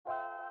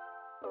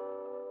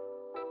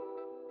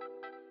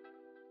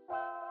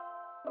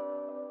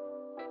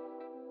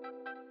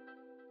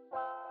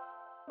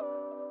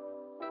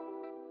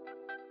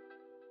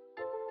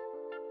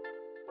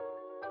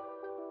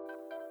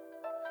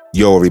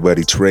Yo,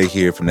 everybody, Trey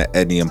here from the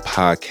Ednium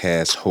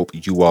Podcast. Hope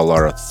you all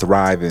are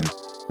thriving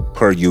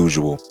per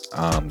usual.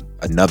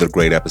 Another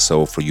great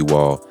episode for you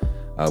all.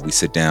 We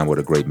sit down with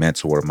a great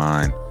mentor of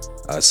mine,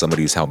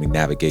 somebody who's helped me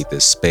navigate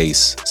this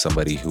space,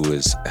 somebody who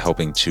is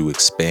helping to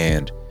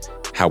expand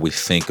how we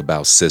think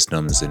about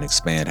systems and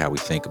expand how we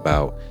think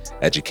about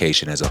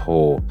education as a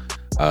whole.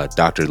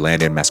 Dr.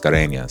 Landon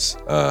Mascareñaz,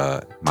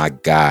 my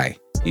guy.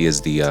 He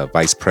is the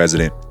Vice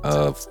President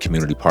of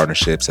Community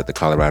Partnerships at the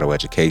Colorado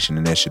Education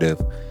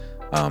Initiative.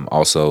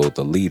 Also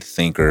the lead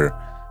thinker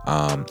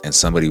and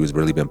somebody who's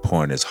really been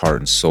pouring his heart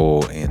and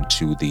soul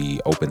into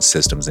the Open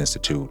Systems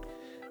Institute.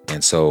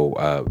 And so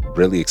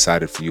really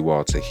excited for you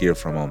all to hear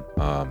from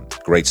him.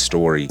 Great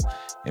story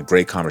and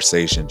great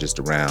conversation just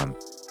around,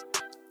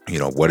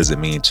 what does it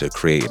mean to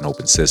create an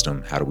open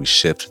system? How do we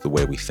shift the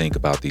way we think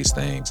about these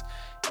things?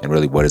 And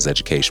really, what is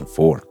education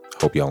for?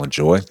 Hope y'all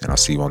enjoy, and I'll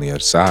see you on the other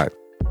side.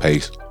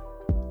 Peace.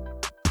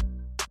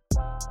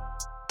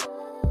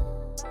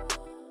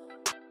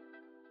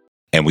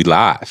 And we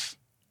live.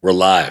 We're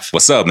live.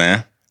 What's up,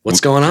 man?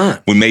 What's going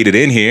on? We made it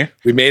in here.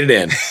 We made it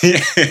in.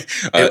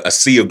 A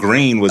sea of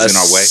green was in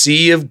our way. A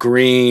sea of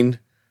green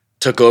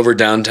took over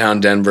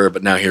downtown Denver,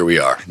 but now here we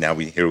are.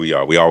 Here we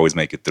are. We always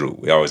make it through.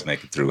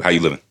 How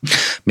you living?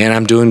 Man,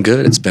 I'm doing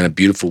good. It's been a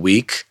beautiful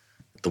week.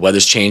 The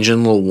weather's changing, a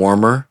little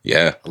warmer.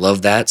 Yeah. I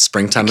love that.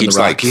 Springtime in the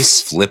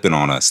Rockies. Like flipping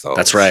on us, though.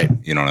 That's right.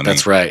 You know what I mean?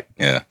 That's right.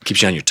 Yeah.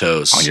 Keeps you on your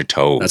toes. On your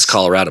toes. That's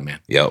Colorado, man.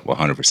 Yep,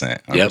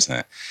 100%. 100%.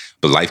 Yep.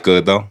 But life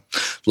good, though?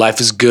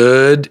 Life is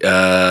good.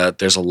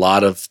 There's a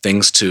lot of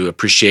things to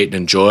appreciate and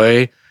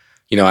enjoy.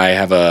 I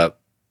have a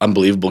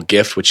unbelievable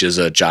gift, which is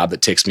a job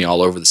that takes me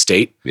all over the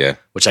state. Yeah.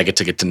 Which I get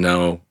to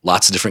know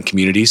lots of different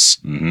communities.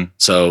 Mm-hmm.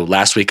 So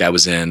last week I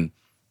was in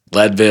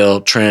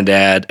Leadville,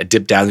 Trinidad. I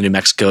dipped down to New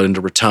Mexico into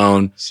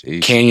Raton,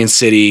 Jeez. Canyon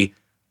City,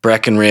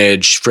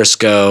 Breckenridge,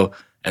 Frisco,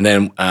 and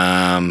then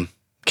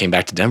came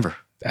back to Denver.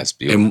 That's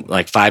beautiful. In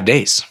like 5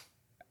 days.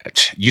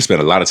 You spent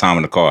a lot of time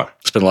in the car.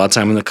 Spent a lot of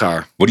time in the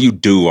car. What do you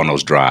do on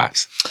those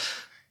drives?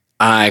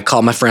 I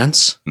call my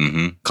friends,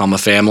 call my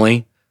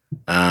family,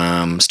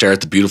 stare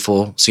at the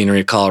beautiful scenery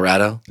of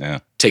Colorado,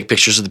 take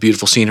pictures of the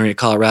beautiful scenery of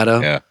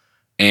Colorado,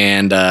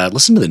 and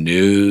listen to the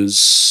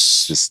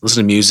news, just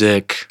listen to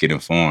music. Get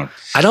informed.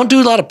 I don't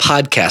do a lot of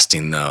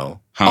podcasting, though,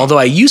 although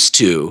I used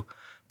to.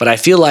 But I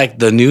feel like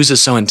the news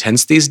is so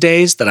intense these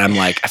days that I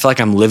feel like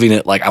I'm living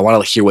it. Like I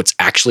want to hear what's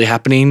actually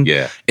happening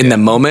in the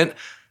moment.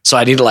 So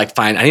I need to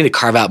I need to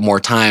carve out more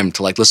time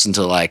to listen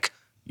to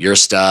your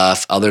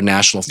stuff, other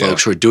national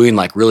folks who are doing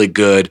really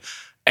good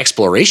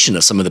exploration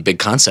of some of the big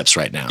concepts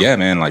right now. Yeah,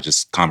 man.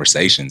 Just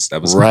conversations.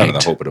 That was kind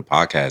of the hope of the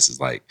podcast is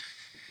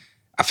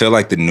I feel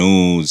like the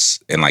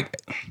news and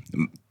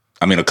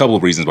a couple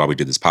of reasons why we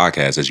did this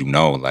podcast, as you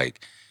know,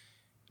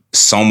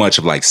 so much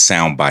of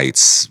sound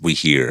bites we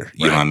hear,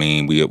 you know what I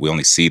mean? We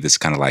only see this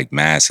kind of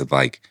massive,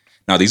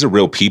 no, these are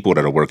real people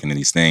that are working in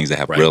these things that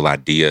have real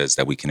ideas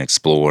that we can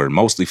explore and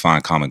mostly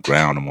find common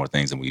ground on more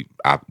things than we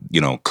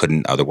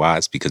couldn't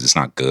otherwise, because it's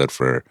not good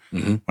for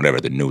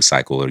whatever the news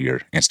cycle or your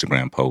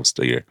Instagram post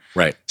or your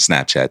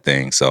Snapchat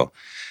thing. So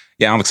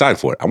yeah, I'm excited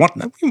for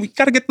it. We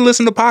got to get to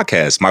listen to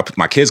podcasts.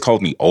 My kids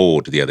called me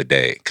old the other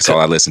day because all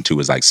I listened to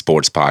was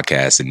sports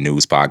podcasts and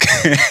news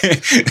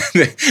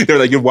podcasts. They're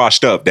like, "You're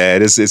washed up,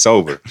 Dad. It's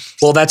over."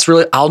 Well,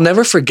 I'll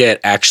never forget,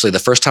 actually, the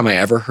first time I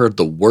ever heard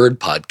the word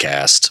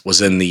podcast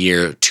was in the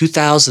year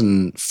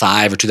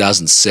 2005 or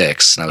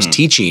 2006. And I was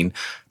teaching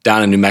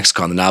down in New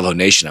Mexico on the Navajo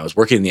Nation. I was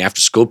working in the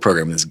after school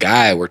program. And this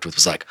guy I worked with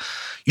was like,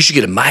 "You should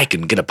get a mic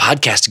and get a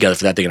podcast together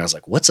for that thing." And I was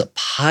like, "What's a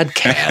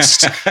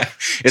podcast?"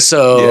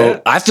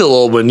 I feel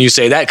old when you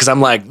say that because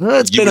I'm like,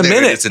 it's been a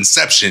minute. It's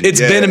inception. It's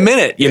been a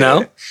minute, you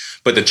know?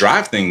 But the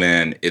drive thing,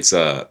 man, it's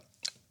where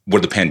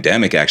the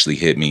pandemic actually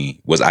hit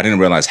me was I didn't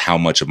realize how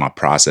much of my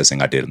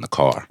processing I did in the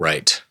car.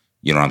 Right.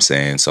 You know what I'm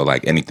saying? So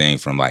anything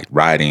from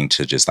writing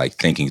to just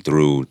thinking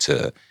through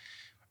to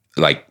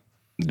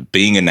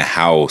being in the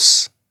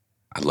house.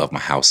 I love my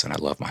house and I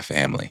love my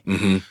family.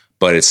 Mm-hmm.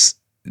 But it's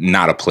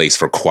not a place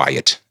for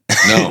quiet.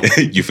 No.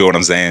 You feel what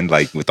I'm saying?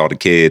 With all the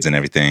kids and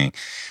everything.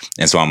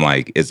 And so I'm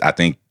I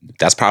think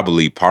that's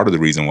probably part of the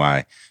reason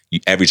why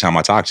every time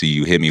I talk to you,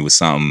 you hit me with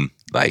something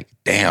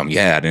damn,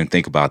 yeah, I didn't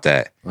think about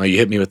that. Well, you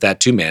hit me with that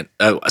too, man.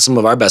 Some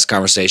of our best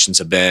conversations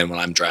have been when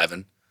I'm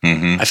driving.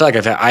 Mm-hmm. I feel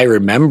like I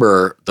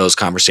remember those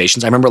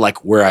conversations. I remember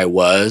where I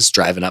was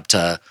driving up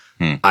to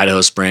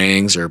Idaho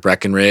Springs or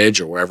Breckenridge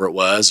or wherever it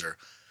was, or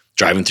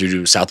driving through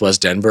to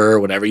Southwest Denver or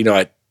whatever.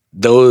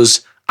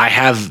 I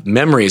have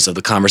memories of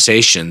the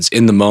conversations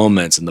in the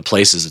moments and the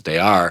places that they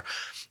are.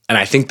 And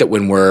I think that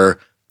when we're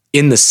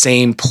in the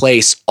same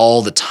place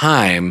all the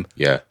time,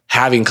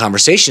 having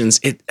conversations,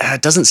 it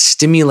doesn't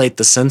stimulate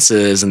the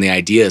senses and the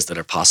ideas that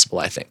are possible,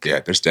 I think.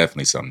 Yeah, there's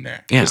definitely something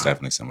there. Yeah. There's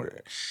definitely something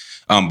there.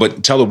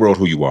 But tell the world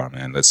who you are,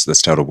 man. Let's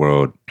tell the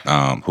world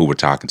who we're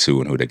talking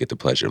to and who they get the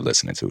pleasure of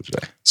listening to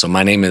today. So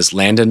my name is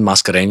Landon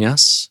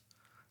Mascareñaz,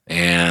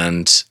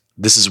 and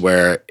this is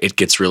where it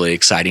gets really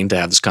exciting to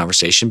have this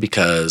conversation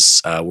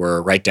because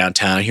we're right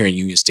downtown here in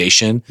Union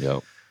Station.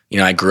 Yep.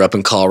 I grew up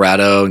in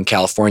Colorado and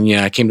California.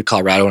 I came to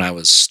Colorado when I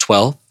was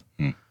 12,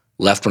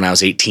 left when I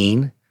was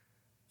 18,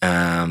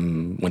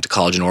 went to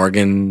college in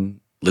Oregon,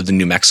 lived in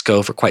New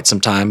Mexico for quite some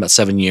time, about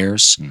 7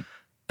 years,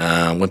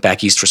 went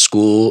back east for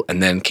school,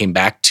 and then came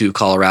back to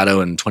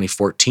Colorado in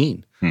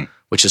 2014,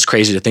 which is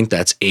crazy to think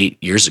that's 8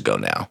 years ago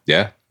now.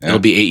 Yeah. It'll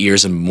be 8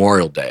 years in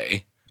Memorial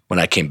Day when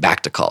I came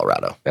back to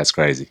Colorado. That's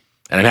crazy.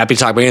 And I'm happy to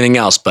talk about anything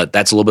else, but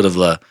that's a little bit of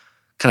the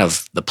kind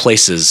of the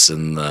places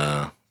and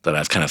that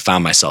I've kind of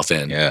found myself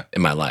in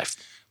my life.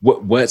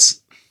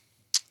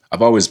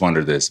 I've always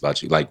wondered this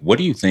about you. Like, what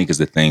do you think is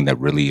the thing that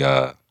really,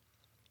 when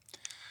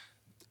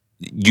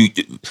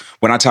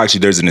I talk to you,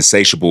 there's an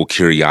insatiable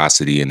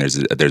curiosity and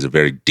there's a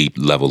very deep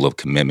level of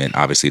commitment,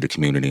 obviously, to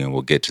community, and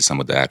we'll get to some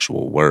of the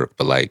actual work.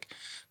 But like,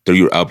 through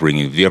your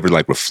upbringing, have you ever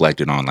like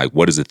reflected on like,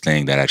 what is the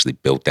thing that actually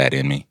built that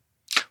in me?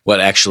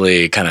 What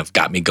actually kind of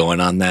got me going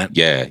on that?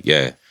 Yeah.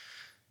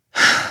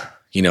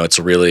 It's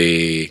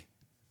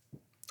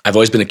I've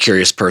always been a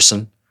curious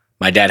person.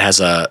 My dad has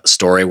a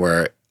story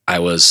where I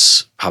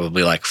was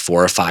probably like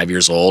 4 or 5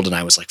 years old and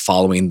I was like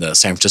following the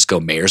San Francisco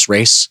mayor's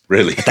race.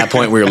 Really? At that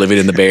point, we were living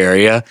in the Bay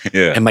Area.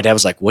 Yeah. And my dad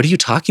was like, "What are you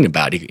talking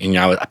about?"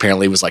 I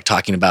apparently was like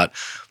talking about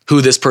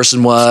who this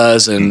person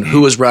was and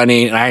who was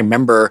running. And I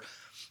remember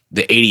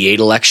the 88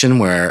 election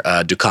where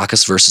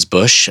Dukakis versus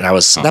Bush. And I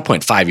was at that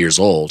point 5 years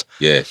old.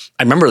 Yeah.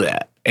 I remember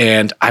that.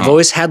 And I've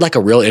always had like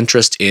a real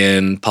interest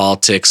in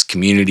politics,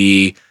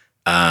 community,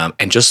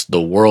 and just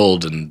the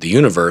world and the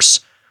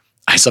universe.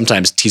 I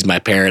sometimes tease my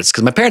parents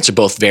because my parents are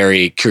both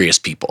very curious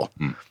people.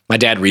 My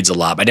dad reads a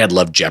lot. My dad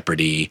loved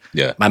Jeopardy.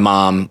 Yeah. My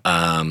mom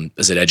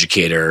is an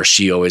educator.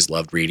 She always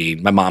loved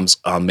reading. My mom's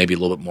maybe a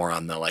little bit more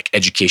on the like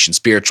education,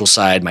 spiritual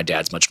side. My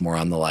dad's much more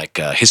on the like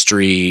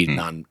history,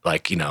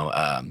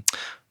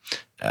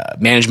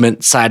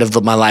 management side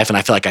of my life. And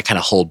I feel like I kind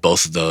of hold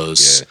both of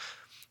those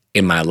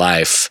in my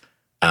life.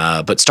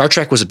 But Star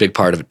Trek was a big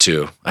part of it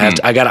too.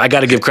 I got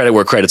to give credit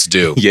where credit's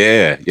due.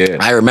 Yeah.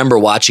 I remember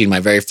watching my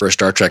very first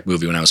Star Trek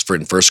movie when I was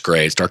in first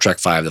grade, Star Trek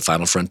V, The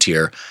Final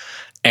Frontier.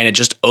 And it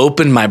just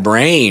opened my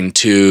brain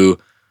to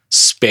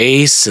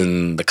space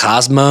and the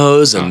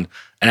cosmos. And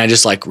I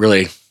just like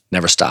really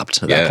never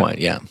stopped at that point.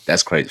 Yeah.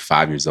 That's crazy.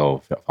 5 years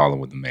old,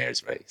 following the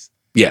mayor's race.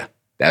 Yeah.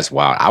 That's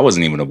wild. I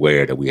wasn't even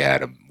aware that we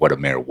had what a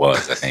mayor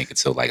was, I think,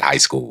 until like high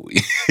school.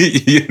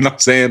 You know what I'm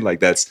saying? Like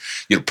that's,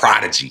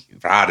 prodigy.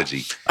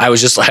 I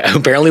was just like,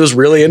 apparently was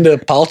really into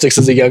politics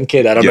as a young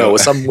kid. I don't know. It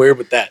was something weird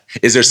with that.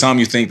 Is there something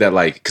you think that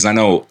like, because I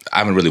know I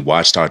haven't really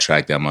watched Star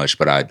Trek that much,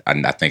 but I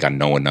think I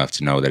know enough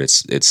to know that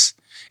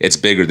it's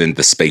bigger than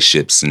the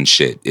spaceships and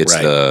shit. It's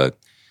the,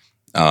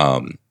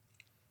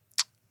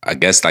 I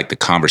guess like the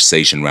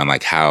conversation around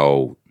like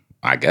how,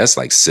 I guess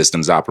like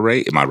systems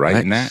operate. Am I right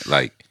in that?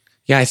 Like,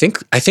 yeah, I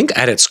think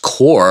at its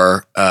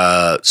core,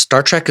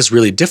 Star Trek is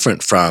really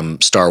different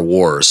from Star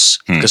Wars.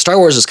 Because Star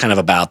Wars is kind of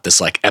about this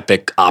like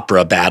epic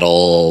opera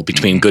battle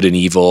between good and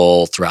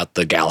evil throughout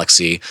the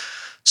galaxy.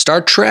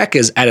 Star Trek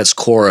is at its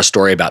core a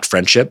story about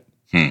friendship.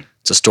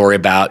 It's a story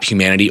about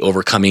humanity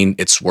overcoming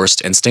its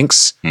worst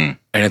instincts. And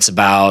it's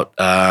about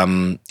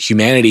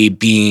humanity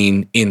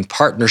being in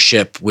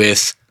partnership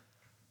with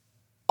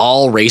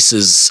all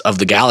races of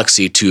the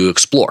galaxy to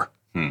explore.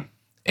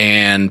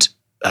 And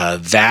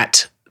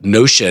that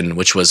notion,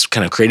 which was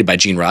kind of created by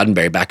Gene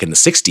Roddenberry back in the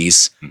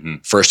 60s,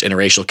 first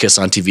interracial kiss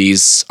on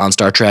TVs on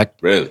Star Trek.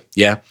 Really?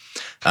 Yeah.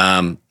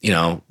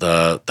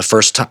 The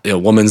first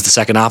woman's the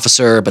second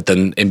officer, but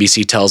then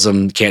NBC tells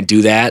them can't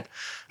do that.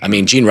 I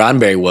mean, Gene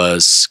Roddenberry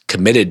was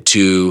committed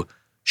to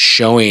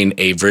showing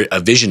a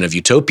vision of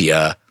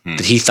utopia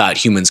that he thought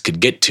humans could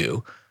get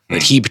to,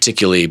 that he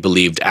particularly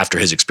believed after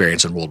his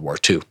experience in World War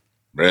II.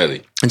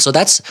 Really? And so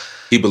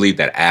he believed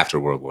that after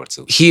World War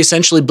II. He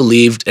essentially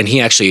believed, and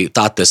he actually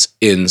thought this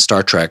in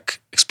Star Trek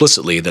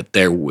explicitly, that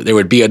there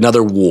would be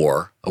another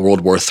war, a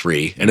World War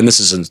III. And then this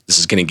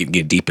is going to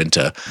get deep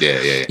into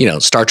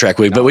Star Trek.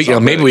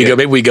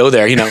 Maybe we go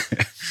there,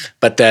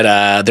 but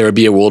that there would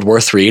be a World War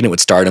III, and it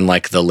would start in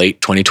like the late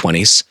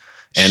 2020s.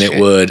 And it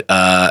would,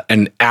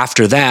 and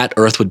after that,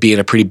 Earth would be in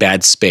a pretty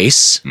bad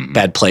place.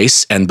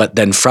 But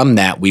then from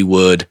that, we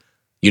would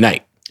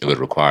unite. It would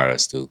require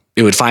us to.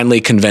 It would finally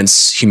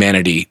convince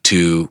humanity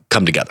to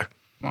come together.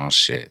 Oh,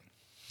 shit.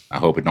 I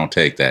hope it don't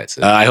take that.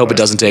 I hope it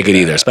doesn't take it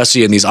either,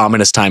 especially in these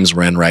ominous times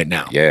we're in right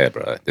now. Yeah,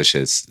 bro. This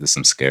is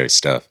some scary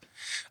stuff.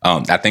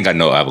 I think I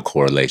have a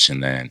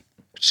correlation then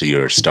to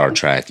your Star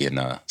Trek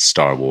and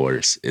Star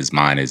Wars.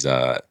 Mine is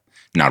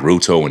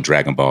Naruto and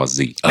Dragon Ball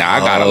Z. Now, I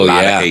got a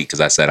lot of hate because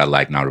I said I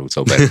like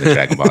Naruto better than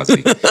Dragon Ball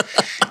Z.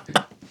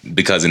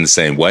 Because in the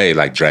same way,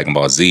 like Dragon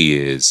Ball Z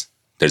is,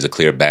 there's a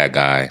clear bad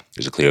guy,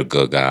 there's a clear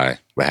good guy.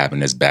 We're having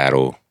this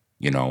battle,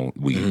 we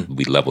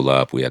level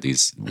up, we have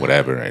these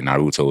whatever. And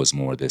Naruto is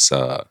more this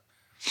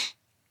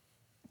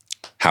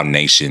how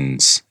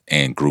nations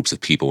and groups of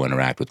people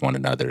interact with one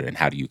another and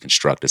how do you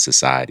construct a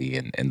society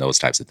and those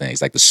types of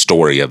things, like the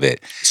story of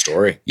it.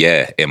 Story.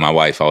 Yeah. And my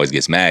wife always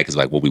gets mad because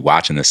like we'll be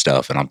watching this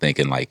stuff and I'm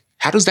thinking like,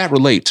 how does that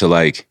relate to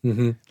like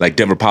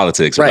Denver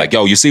politics? Or like,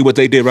 yo, you see what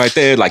they did right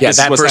there? Like, this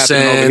is what's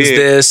happening over here.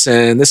 This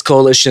and this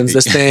coalition's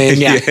this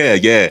thing.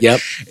 Yeah. Yep.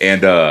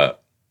 And I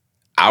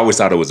always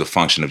thought it was a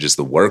function of just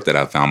the work that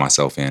I found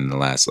myself in the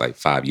last like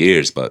 5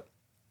 years. But,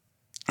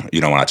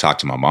 you know, when I talked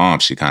to my mom,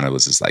 she kind of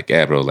was just like,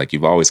 yeah, bro, like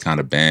you've always kind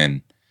of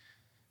been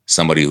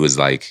somebody who was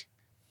like,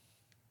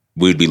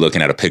 we'd be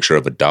looking at a picture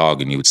of a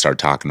dog and you would start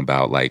talking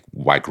about like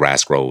white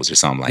grass grows or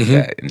something like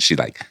that. And she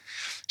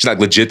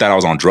legit thought I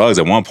was on drugs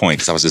at one point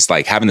because I was just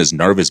like having this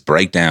nervous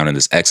breakdown and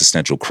this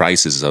existential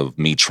crisis of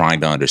me trying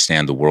to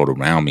understand the world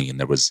around me.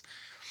 And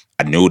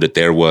I knew that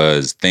there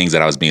was things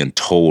that I was being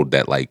told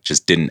that like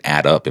just didn't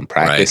add up in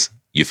practice. Right.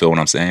 You feel what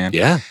I'm saying?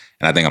 Yeah.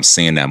 And I think I'm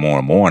seeing that more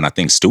and more. And I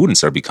think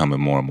students are becoming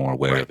more and more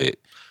aware of it.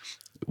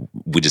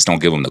 We just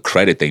don't give them the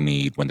credit they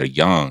need when they're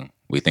young.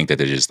 We think that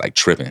they're just like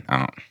tripping.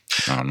 I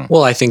don't know.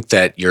 Well, I think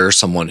that you're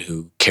someone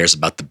who cares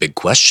about the big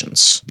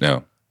questions.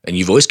 No. And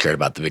you've always cared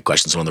about the big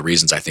questions. One of the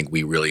reasons I think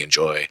we really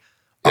enjoy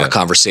our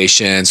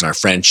conversations and our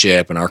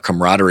friendship and our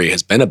camaraderie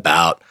has been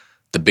about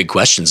the big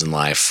questions in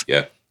life.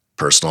 Yeah.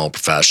 Personal,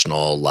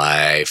 professional,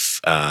 life.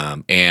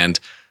 And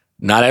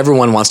not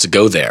everyone wants to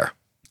go there.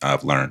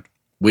 I've learned.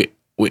 We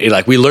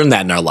learned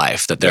that in our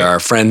life, that there are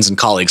friends and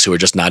colleagues who are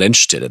just not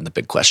interested in the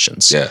big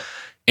questions. Yeah.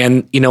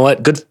 And you know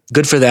what?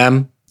 Good for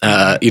them.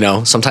 You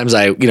know, sometimes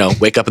I,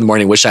 wake up in the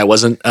morning, wish I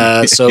wasn't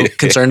so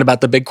concerned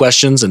about the big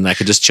questions and I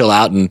could just chill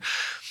out and,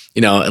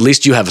 at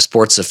least you have a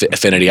sports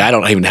affinity. I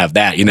don't even have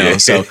that,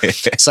 So,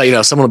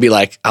 someone will be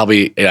like,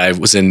 I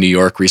was in New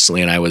York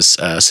recently and I was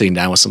sitting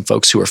down with some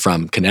folks who are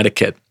from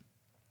Connecticut.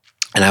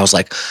 And I was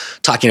like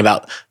talking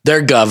about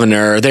their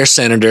governor, their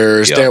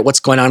senators,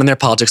 what's going on in their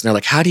politics. And they're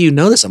like, how do you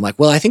know this? I'm like,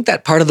 well, I think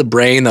that part of the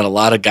brain that a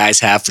lot of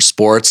guys have for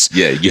sports.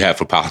 Yeah, you have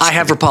for politics. I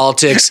have for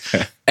politics.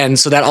 And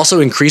so that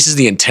also increases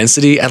the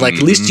intensity. At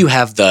at least you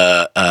have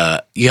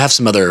you have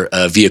some other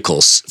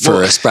vehicles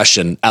for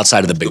expression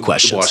outside of the big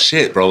questions. Well,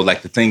 shit, bro.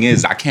 Like the thing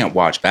is, I can't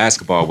watch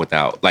basketball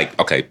without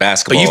basketball.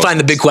 But you find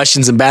the big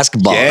questions in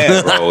basketball.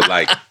 Yeah, bro.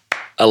 Like.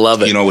 I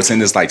love it. It's in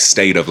this like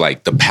state of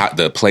like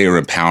the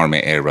player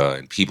empowerment era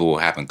and people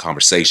having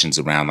conversations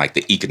around like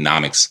the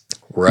economics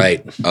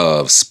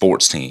of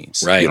sports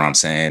teams. Right. You know what I'm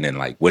saying? And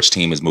like which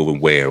team is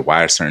moving where,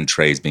 why are certain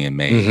trades being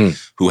made,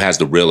 who has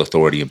the real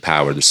authority and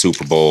power. The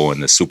Super Bowl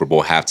and the Super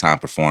Bowl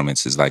halftime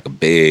performance is like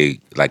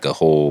a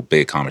whole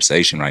big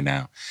conversation right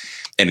now.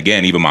 And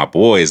again, even my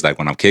boys, like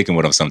when I'm kicking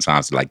with them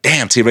sometimes, they're like,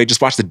 damn, T-Ray,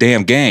 just watch the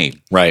damn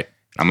game. Right.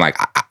 I'm like,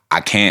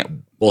 I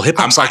can't. Well,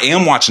 hip-hop's I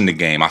am watching the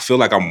game. I feel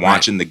like I'm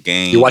watching the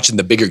game. You're watching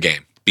the bigger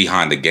game.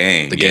 Behind the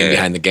game. The game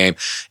behind the game.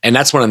 And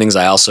that's one of the things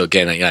I also,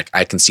 again,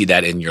 I can see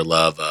that in your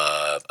love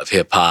of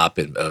hip-hop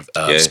and of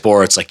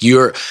sports. Like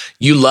you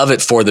love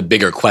it for the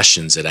bigger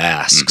questions it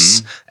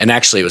asks. And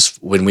actually, it was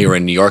when we were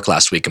in New York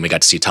last week and we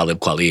got to see Talib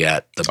Kweli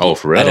at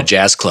a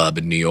jazz club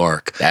in New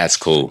York. That's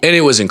cool. And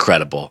it was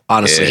incredible.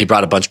 Honestly, he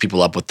brought a bunch of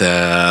people up with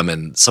them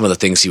and some of the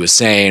things he was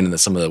saying and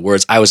some of the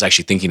words. I was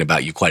actually thinking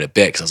about you quite a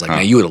bit because I was like,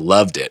 man, you would have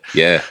loved it.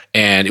 Yeah.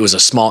 And it was a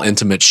small,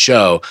 intimate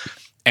show.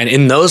 And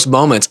in those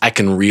moments, I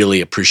can really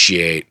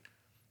appreciate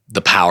the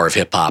power of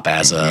hip hop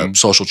as a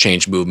social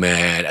change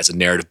movement, as a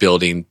narrative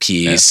building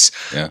piece.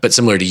 Yeah. But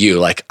similar to you,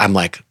 like I'm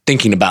like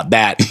thinking about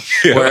that,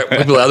 where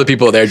other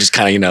people are there just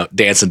kind of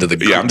dancing to the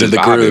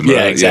groove.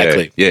 Yeah,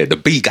 exactly. Yeah, the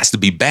beat got to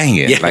be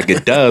banging like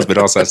it does, but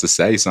also has to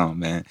say something,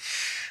 man.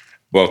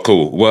 Well,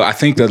 cool. Well, I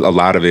think that a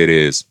lot of it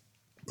is,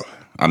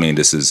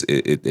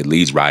 it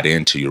leads right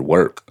into your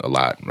work a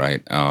lot,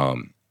 right?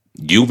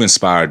 You've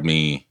inspired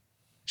me.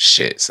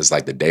 Shit, since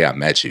like the day I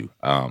met you.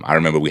 I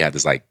remember we had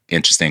this like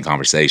interesting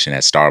conversation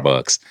at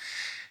Starbucks,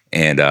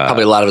 and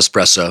probably a lot of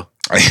espresso.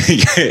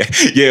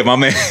 yeah, my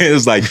man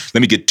was like, "Let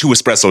me get 2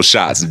 espresso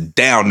shots and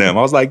down them."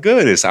 I was like,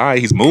 "Goodness, all right,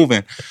 he's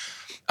moving."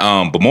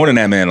 But more than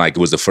that, man, like it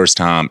was the first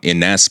time in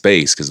that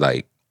space because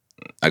like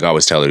I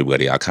always tell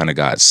everybody, I kind of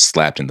got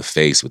slapped in the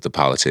face with the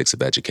politics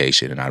of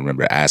education, and I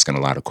remember asking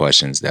a lot of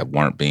questions that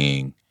weren't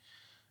being,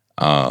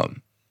 that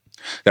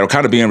were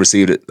kind of being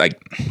received.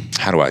 Like,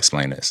 how do I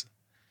explain this?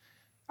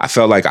 I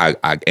felt like I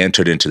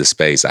entered into the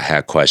space, I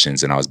had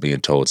questions, and I was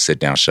being told, sit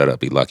down, shut up,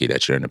 be lucky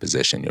that you're in the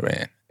position you're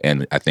in.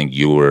 And I think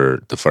you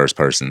were the first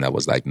person that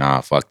was like,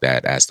 nah, fuck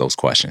that, ask those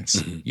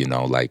questions.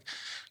 Like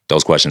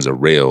those questions are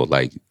real.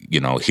 Like,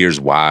 here's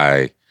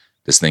why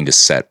this thing is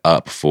set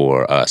up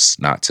for us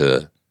not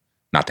to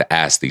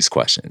ask these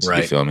questions.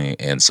 Right. You feel me?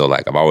 And so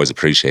like I've always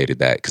appreciated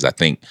that because I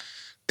think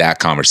that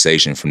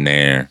conversation from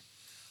there,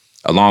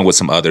 along with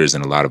some others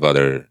and a lot of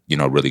other,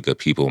 really good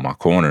people in my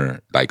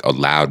corner, like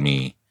allowed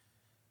me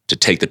to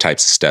take the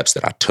types of steps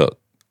that I took,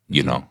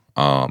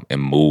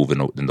 and move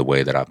in the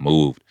way that I've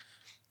moved.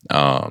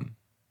 I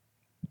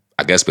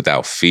guess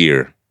without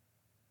fear.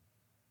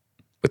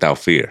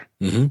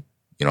 You know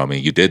what I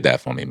mean? You did that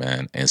for me,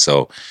 man. And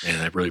so.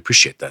 And I really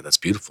appreciate that. That's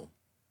beautiful.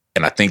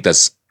 And I think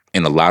that's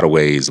in a lot of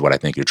ways what I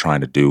think you're trying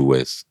to do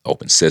with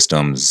open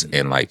systems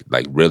and like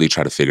really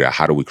try to figure out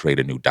how do we create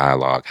a new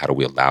dialogue? How do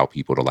we allow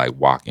people to like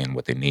walk in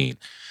what they need?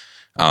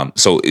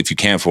 So if you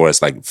can for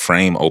us, like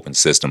frame open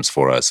systems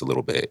for us a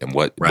little bit and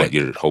what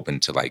you're hoping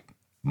to like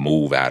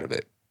move out of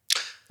it.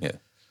 Yeah.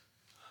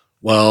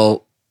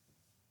 Well,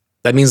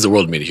 that means the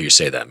world to me to hear you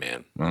say that,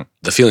 man.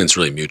 The feeling's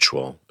really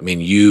mutual. I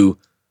mean,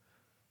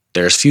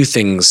 there's few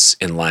things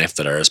in life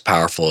that are as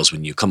powerful as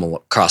when you come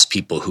across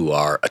people who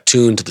are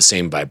attuned to the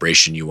same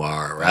vibration you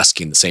are, or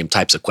asking the same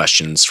types of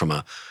questions from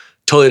a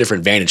totally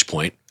different vantage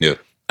point. Yeah.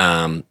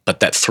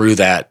 But that through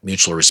that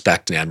mutual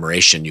respect and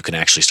admiration, you can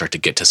actually start to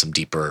get to some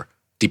deeper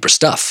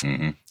stuff.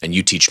 And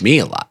you teach me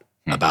a lot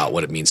about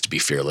what it means to be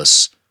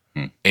fearless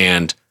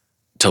and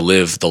to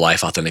live the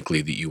life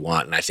authentically that you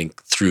want. And I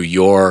think through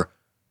your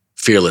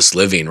fearless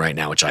living right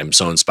now, which I'm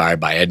so inspired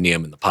by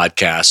Ednium and the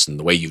podcast and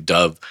the way you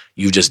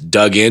just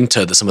dug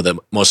into some of the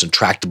most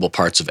intractable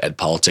parts of ed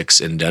politics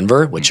in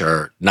Denver, which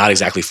are not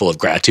exactly full of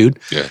gratitude.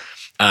 Yeah.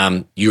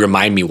 You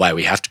remind me why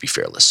we have to be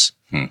fearless.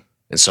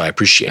 And so I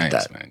appreciate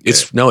that. Man.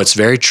 Yeah. It's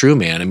very true,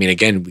 man. I mean,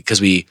 again, because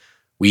we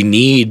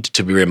need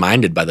to be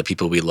reminded by the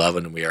people we love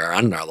and we are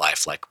around in our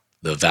life, like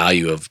the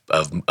value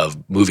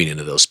of moving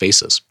into those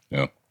spaces.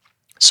 Yeah.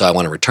 So I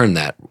want to return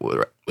that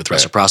with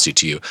reciprocity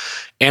to you.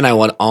 And I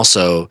want to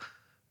also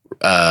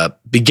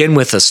begin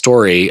with a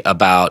story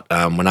about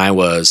when I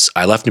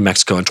left New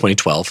Mexico in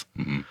 2012.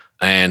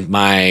 And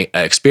my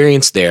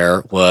experience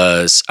there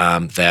was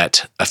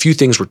that a few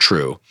things were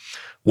true.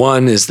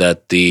 One is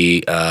that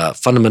the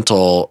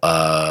fundamental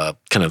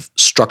kind of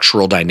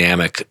structural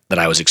dynamic that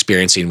I was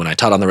experiencing when I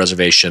taught on the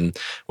reservation,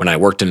 when I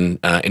worked in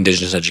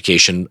indigenous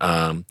education,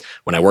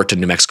 when I worked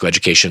in New Mexico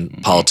education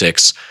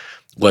politics,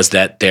 was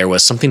that there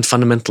was something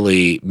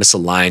fundamentally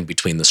misaligned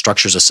between the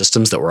structures of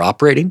systems that were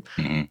operating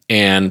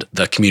and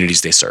the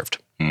communities they served.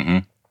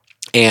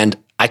 And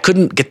I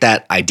couldn't get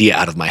that idea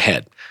out of my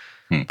head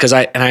because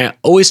I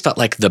always felt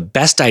like the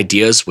best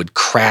ideas would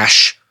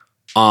crash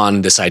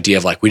on this idea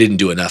of like, we didn't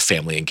do enough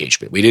family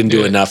engagement. We didn't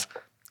do enough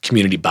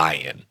community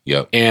buy-in.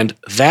 Yep. And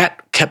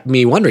that kept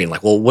me wondering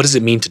like, well, what does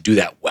it mean to do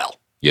that well?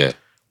 Yeah.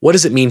 What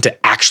does it mean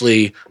to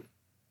actually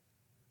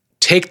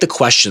take the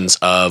questions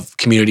of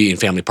community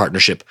and family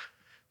partnership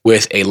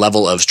with a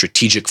level of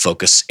strategic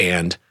focus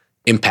and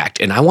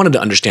impact? And I wanted to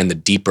understand the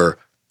deeper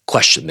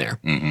question there.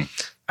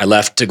 I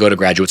left to go to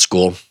graduate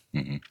school.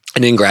 And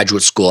in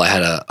graduate school, I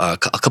had a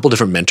couple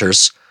different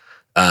mentors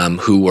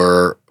who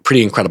were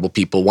pretty incredible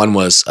people. One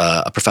was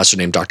a professor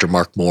named Dr.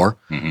 Mark Moore,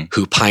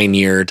 who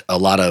pioneered a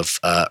lot of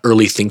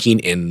early thinking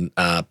in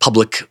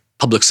public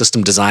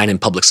system design and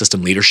public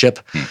system leadership,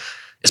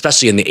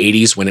 especially in the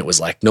 80s when it was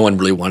like no one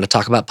really wanted to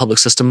talk about public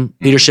system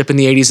leadership in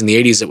the 80s. In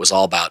the 80s, it was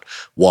all about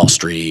Wall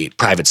Street,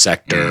 private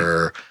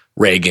sector,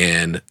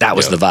 Reagan. That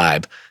was the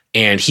vibe.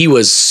 And he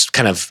was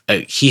kind of,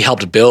 he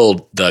helped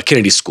build the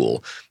Kennedy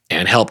School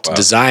and helped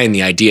design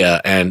the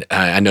idea. And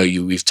I know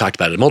we've talked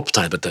about it multiple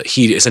times, but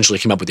he essentially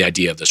came up with the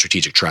idea of the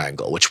strategic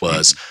triangle, which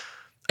was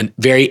a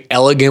very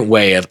elegant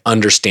way of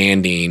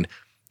understanding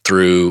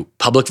through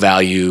public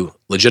value,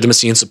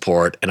 legitimacy and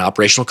support, and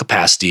operational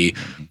capacity,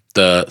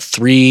 the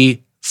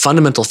three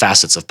fundamental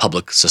facets of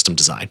public system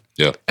design.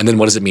 Yeah. And then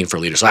what does it mean for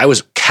leaders? So I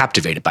was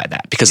captivated by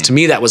that because to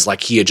me, that was like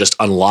he had just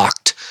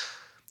unlocked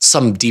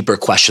some deeper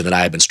question that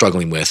I had been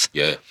struggling with,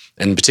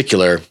 in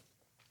particular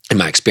in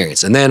my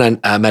experience. And then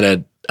I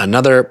met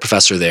another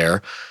professor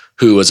there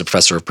who was a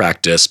professor of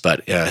practice,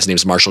 but his name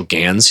is Marshall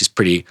Gans. He's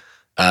pretty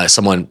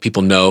someone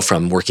people know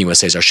from working with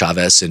Cesar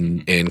Chavez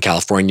in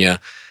California.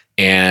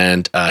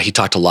 And he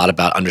talked a lot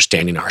about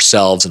understanding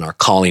ourselves and our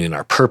calling and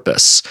our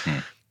purpose.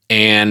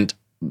 And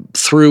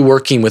through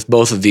working with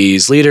both of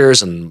these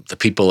leaders and the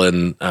people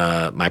in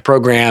my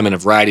program and a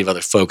variety of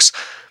other folks,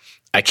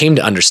 I came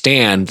to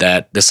understand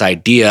that this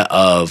idea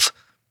of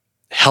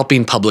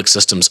helping public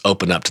systems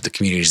open up to the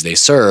communities they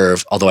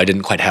serve, although I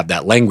didn't quite have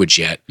that language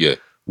yet,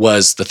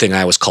 was the thing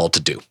I was called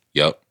to do.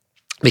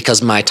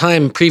 Because my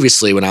time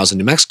previously when I was in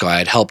New Mexico, I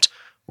had helped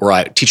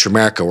Teach for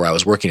America, where I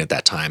was working at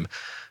that time.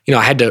 You know,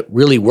 I had to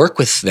really work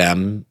with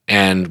them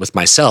and with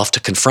myself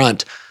to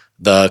confront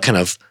the kind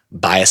of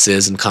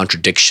biases and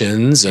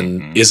contradictions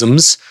and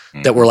isms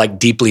that were like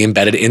deeply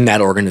embedded in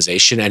that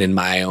organization and in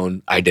my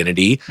own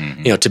identity.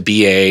 You know, to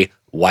be a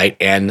white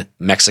and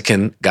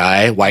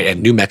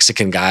New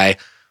Mexican guy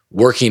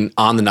working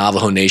on the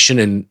Navajo Nation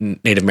and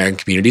Native American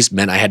communities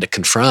meant I had to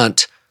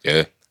confront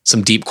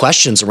some deep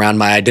questions around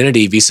my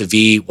identity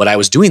vis-a-vis what I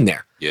was doing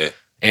there.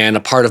 And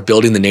a part of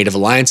building the Native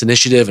Alliance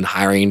Initiative and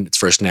hiring its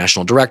first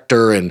national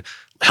director and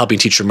helping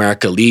Teach for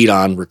America lead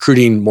on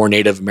recruiting more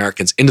Native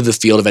Americans into the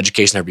field of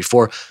education than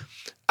before,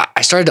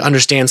 I started to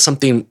understand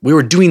something. We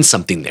were doing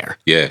something there.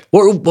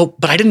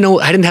 But I didn't know.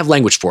 I didn't have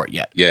language for it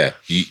yet.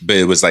 But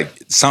it was like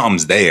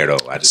something's there,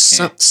 though. I just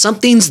can't.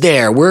 Something's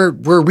there. We're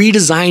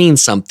redesigning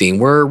something.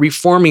 We're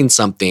reforming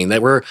something.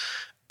 That we're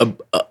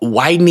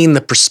widening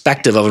the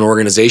perspective of an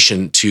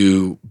organization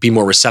to be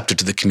more receptive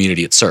to the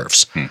community it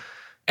serves.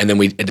 And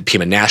then it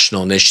became a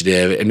national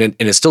initiative, and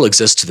it still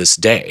exists to this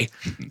day.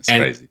 It's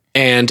crazy.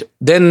 And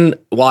then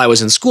while I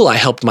was in school, I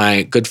helped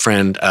my good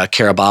friend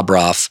Kara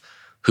Bobroff,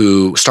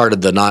 who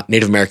started the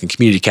Native American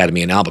Community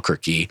Academy in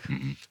Albuquerque,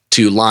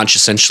 to launch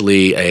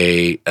essentially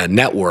a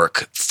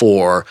network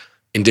for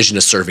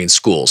indigenous serving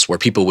schools where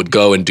people would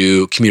go and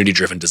do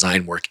community-driven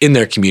design work in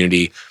their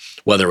community,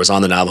 whether it was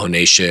on the Navajo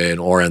Nation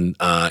or in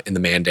the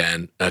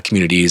Mandan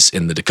communities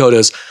in the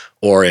Dakotas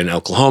or in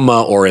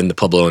Oklahoma or in the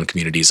Puebloan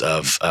communities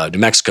of New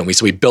Mexico.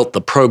 So we built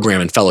the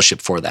program and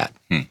fellowship for that.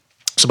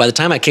 So by the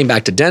time I came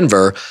back to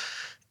Denver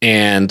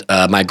and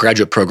my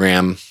graduate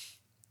program,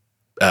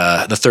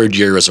 the third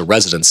year as a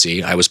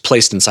residency, I was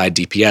placed inside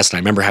DPS. And I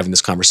remember having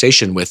this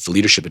conversation with the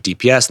leadership at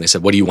DPS. And they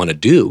said, what do you want to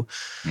do?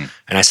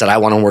 And I said, I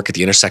want to work at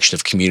the intersection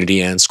of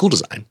community and school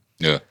design.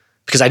 Yeah.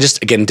 Because I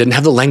just, again, didn't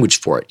have the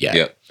language for it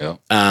yet. Yeah.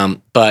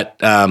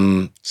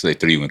 So they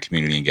threw you in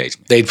community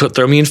engagement. They'd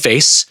throw me in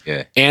face.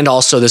 Yeah. And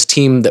also this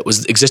team that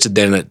existed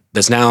then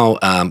that's now,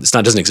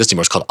 doesn't exist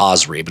anymore. It's called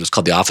OSRI, but it's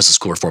called the Office of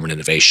School Reform and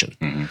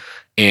Innovation.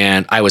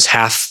 And I was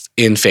half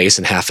in face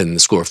and half in the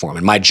school reform.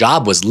 And my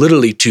job was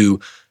literally to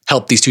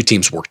help these two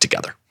teams work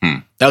together.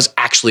 That was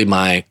actually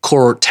my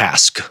core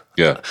task.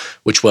 Yeah.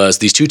 Which was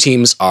these two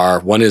teams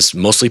one is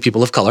mostly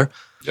people of color.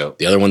 Yep.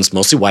 The other one's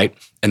mostly white.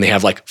 And they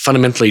have like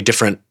fundamentally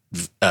different,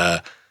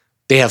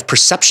 they have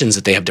perceptions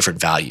that they have different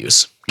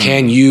values.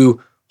 Can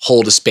you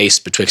hold a space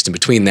betwixt and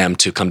between them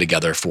to come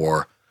together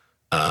for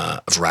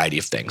a variety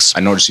of things? I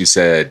noticed you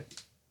said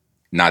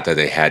not that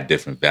they had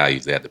different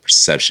values, they had the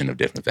perception of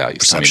different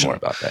values. Tell me more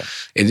about that.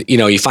 And,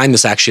 you find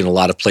this actually in a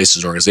lot of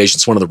places and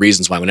organizations. It's one of the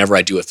reasons why whenever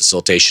I do a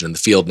facilitation in the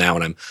field now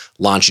and I'm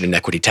launching an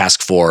equity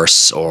task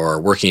force or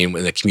working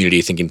in the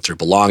community thinking through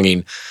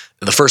belonging,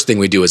 the first thing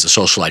we do is a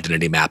social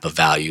identity map of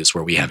values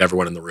where we have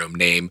everyone in the room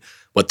name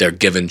what their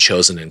given,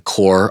 chosen, and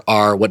core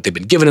are, what they've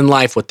been given in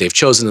life, what they've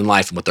chosen in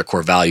life, and what their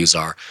core values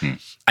are.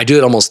 I do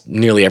it almost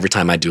nearly every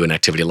time I do an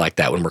activity like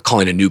that when we're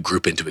calling a new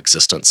group into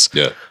existence.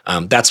 Yeah.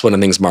 That's one of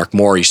the things Mark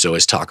Moore used to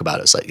always talk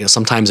about is like,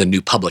 sometimes a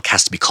new public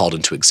has to be called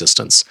into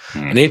existence.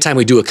 And anytime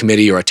we do a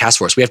committee or a task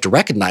force, we have to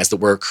recognize that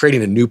we're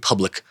creating a new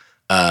public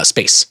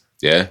space.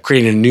 Yeah.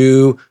 Creating a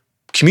new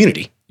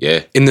community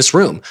in this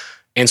room.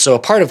 And so a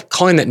part of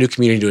calling that new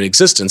community into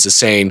existence is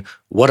saying,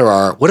 what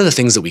are the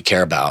things that we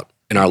care about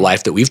in our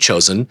life that we've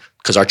chosen,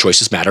 because our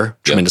choices matter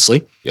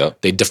tremendously.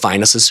 Yep. They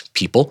define us as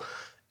people.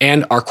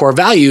 And our core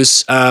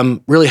values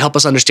really help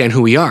us understand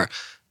who we are.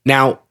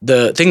 Now,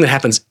 the thing that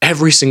happens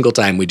every single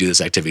time we do this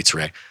activity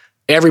today,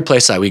 every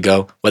place that we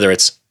go, whether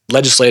it's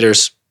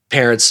legislators,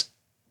 parents,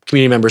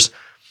 community members,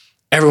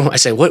 everyone, I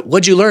say,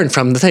 what'd you learn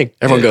from the thing?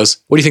 Everyone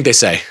goes, what do you think they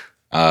say?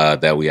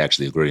 That we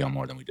actually agree on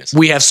more than we disagree.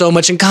 We have so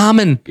much in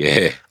common.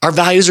 Yeah. Our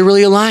values are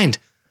really aligned.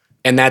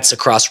 And that's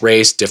across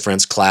race,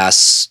 difference,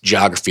 class,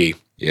 geography.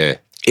 Yeah.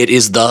 It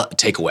is the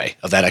takeaway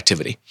of that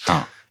activity.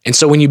 And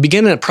so when you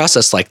begin a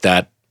process like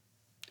that,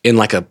 in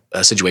like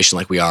a situation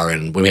like we are,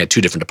 and when we had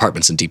two different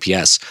departments in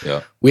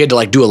DPS, we had to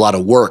like do a lot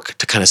of work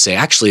to kind of say,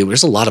 actually,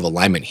 there's a lot of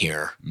alignment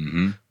here.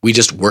 We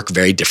just work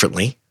very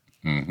differently.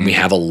 We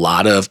have a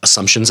lot of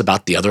assumptions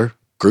about the other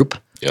group.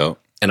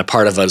 And a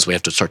part of it is we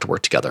have to start to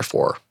work together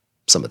for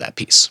some of that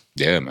piece.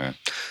 Yeah, man.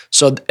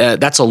 So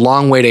that's a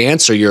long way to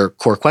answer your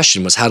core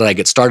question was, how did I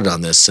get started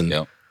on this?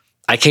 And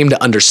I came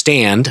to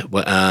understand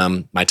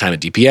my time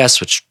at DPS,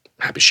 which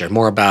I'm happy to share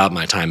more about,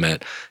 my time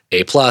at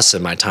A+,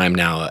 and my time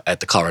now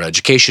at the Colorado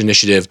Education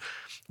Initiative,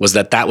 was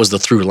that was the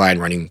through line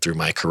running through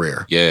my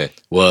career.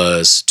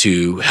 Was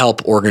to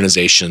help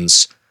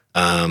organizations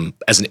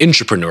as an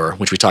entrepreneur,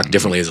 which we talk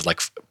differently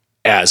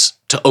as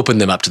to open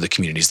them up to the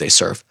communities they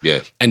serve.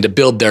 And to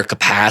build their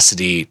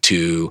capacity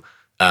to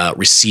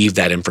receive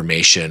that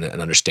information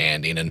and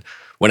understanding. And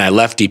when I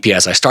left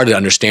DPS, I started to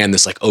understand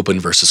this like open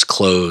versus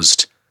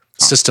closed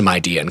system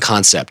idea and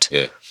concept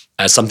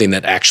as something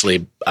that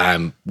actually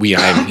we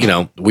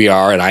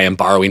are, and I am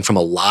borrowing from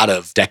a lot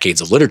of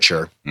decades of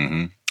literature,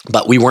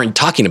 but we weren't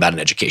talking about in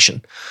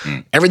education.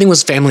 Everything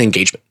was family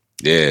engagement.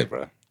 Yeah,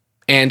 bro.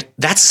 And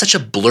that's such a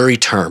blurry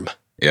term.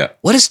 Yeah.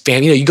 What is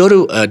family? You go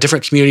to a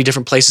different community,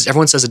 different places,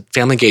 everyone says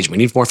family engagement.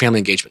 We need more family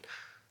engagement.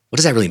 What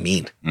does that really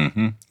mean?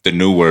 The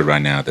new word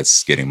right now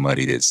that's getting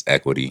muddied is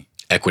equity.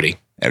 Equity.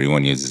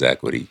 Everyone uses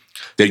equity.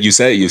 You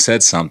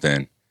said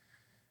something,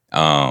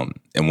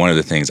 and one of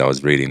the things I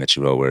was reading that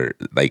you wrote where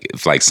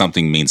if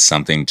something means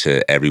something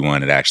to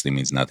everyone, it actually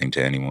means nothing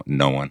to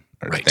no one.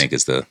 I think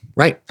is the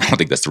right. I don't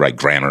think that's the right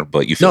grammar,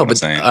 but you feel what I'm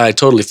saying. I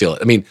totally feel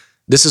it. I mean,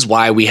 this is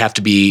why we have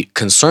to be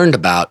concerned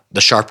about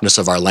the sharpness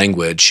of our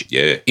language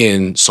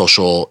in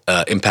social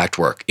impact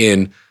work,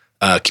 in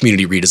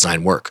community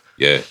redesign work.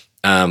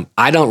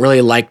 I don't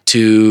really like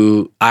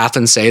to, I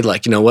often say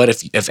what,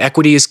 if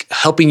equity is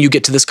helping you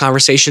get to this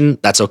conversation,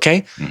 that's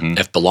okay.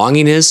 If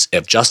belonging is,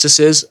 if justice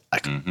is,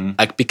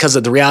 because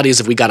of the reality is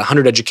if we got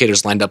 100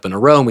 educators lined up in a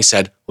row and we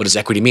said, what does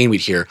equity mean?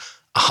 We'd hear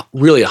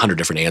really 100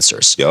 different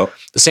answers. The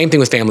same thing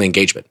with family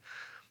engagement.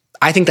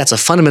 I think that's a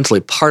fundamentally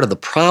part of the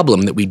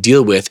problem that we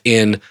deal with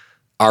in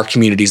our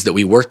communities that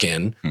we work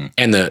in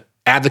and the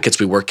advocates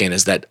we work in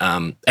is that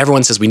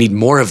everyone says we need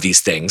more of these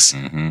things,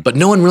 but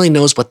no one really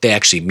knows what they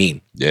actually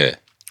mean.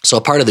 So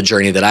a part of the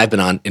journey that I've been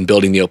on in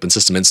building the Open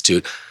System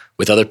Institute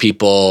with other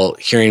people,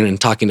 hearing and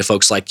talking to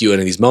folks like you in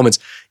these moments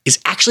is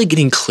actually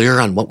getting clear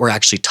on what we're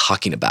actually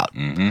talking about.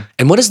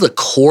 And what is the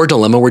core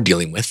dilemma we're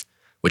dealing with,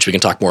 which we can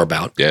talk more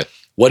about.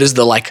 What is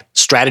the like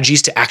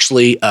strategies to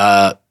actually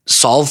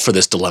solve for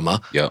this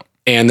dilemma? Yep.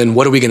 And then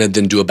what are we going to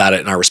then do about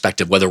it in our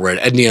respective, whether we're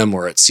at Ednium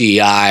or at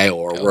CEI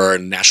or we're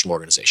in a national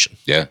organization?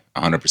 Yeah,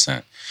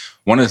 100%.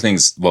 One of the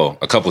things, well,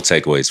 a couple of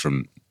takeaways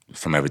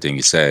from everything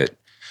you said.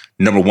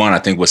 Number one, I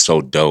think what's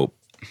so dope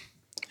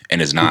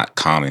and is not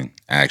common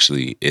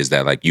actually is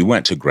that like you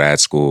went to grad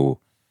school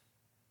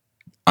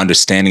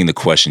understanding the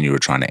question you were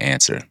trying to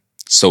answer.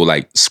 So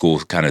like school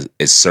kind of,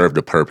 it served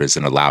a purpose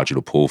and allowed you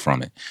to pull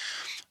from it.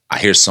 I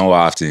hear so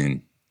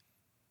often,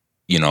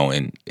 you know,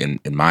 in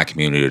my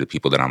community or the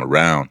people that I'm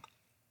around,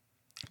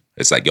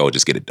 it's like, yo,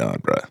 just get it done,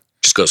 bro.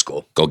 Just go to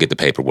school. Go get the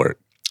paperwork.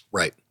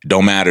 Right.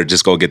 Don't matter.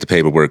 Just go get the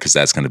paperwork because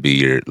that's going to be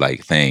your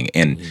like thing.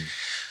 And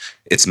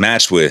it's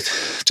matched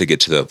with, to get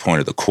to the point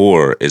of the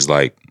core, is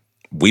like,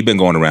 we've been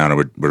going around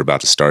and we're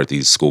about to start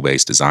these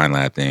school-based design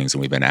lab things.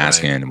 And we've been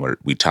asking and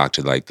we talked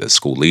to like the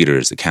school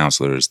leaders, the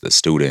counselors, the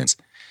students.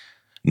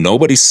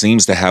 Nobody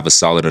seems to have a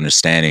solid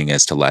understanding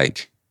as to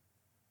like,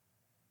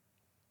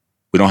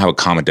 we don't have a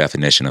common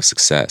definition of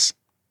success.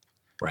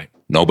 Right.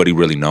 Nobody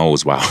really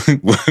knows why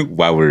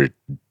we're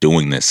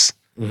doing this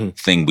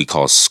thing we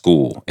call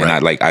school. And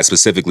I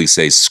specifically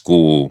say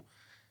school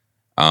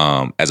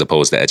as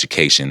opposed to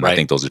education. Right. I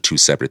think those are two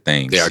separate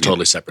things. They are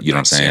totally separate. You know what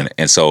I'm saying? Yeah.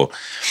 And so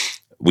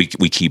we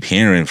keep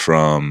hearing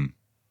from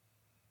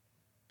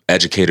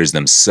educators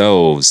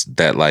themselves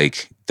that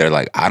like, they're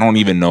like, I don't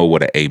even know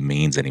what an A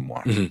means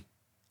anymore.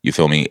 You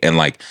feel me? And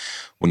like,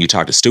 when you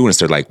talk to students,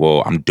 they're like,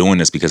 well, I'm doing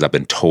this because I've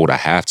been told I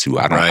have to.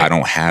 I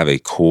don't have a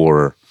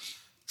core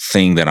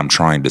thing that I'm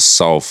trying to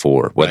solve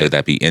for, whether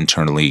that be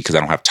internally, because I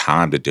don't have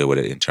time to deal with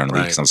it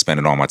internally because I'm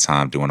spending all my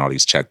time doing all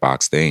these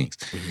checkbox things.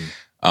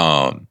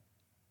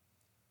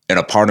 And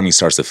a part of me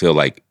starts to feel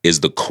like, is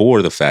the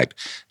core the fact,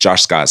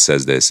 Josh Scott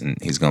says this, and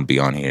he's going to be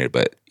on here,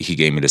 but he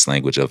gave me this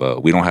language of,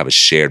 we don't have a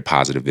shared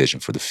positive vision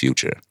for the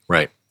future.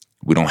 Right.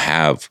 We don't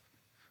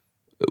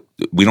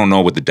know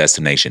what the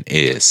destination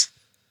is.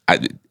 How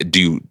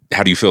do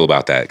you feel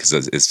about that? Because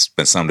it's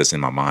been something that's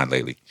in my mind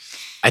lately.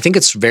 I think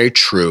it's very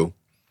true.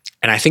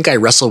 And I think I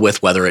wrestle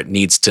with whether it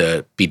needs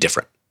to be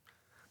different.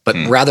 But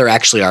rather,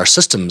 actually, our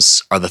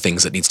systems are the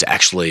things that needs to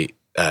actually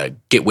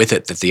get with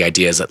it. That the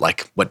idea is that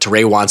like what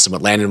Teray wants and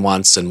what Landon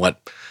wants and what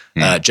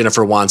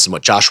Jennifer wants and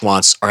what Josh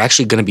wants are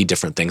actually going to be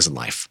different things in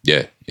life.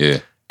 Yeah, yeah.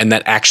 And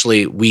that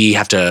actually we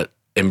have to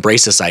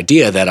embrace this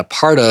idea that a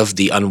part of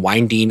the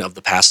unwinding of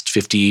the past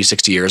 50,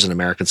 60 years in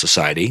American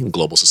society and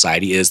global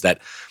society is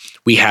that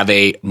we have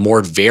a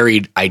more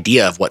varied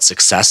idea of what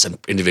success and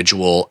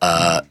individual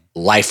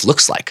life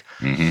looks like.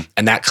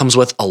 And that comes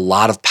with a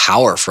lot of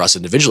power for us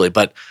individually.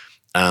 But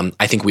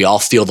I think we all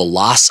feel the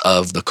loss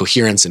of the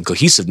coherence and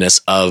cohesiveness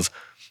of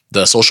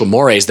the social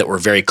mores that were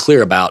very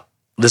clear about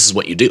this is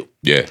what you do.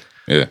 Yeah,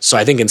 yeah. So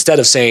I think instead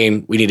of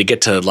saying we need to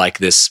get to like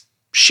this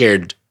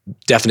shared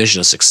definition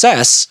of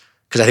success,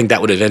 because I think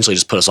that would eventually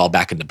just put us all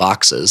back into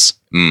boxes,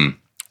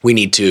 we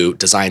need to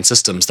design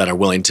systems that are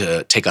willing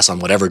to take us on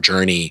whatever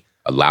journey.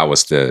 Allow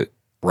us to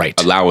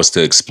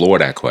explore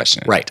that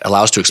question. Right.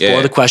 Allow us to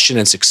explore the question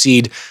and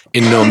succeed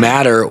in no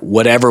matter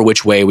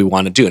which way we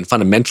want to do. And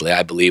fundamentally,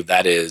 I believe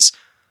that is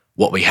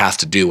what we have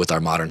to do with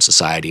our modern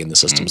society and the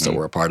systems that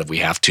we're a part of. We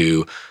have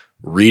to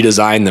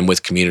redesign them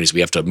with communities.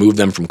 We have to move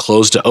them from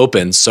closed to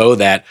open so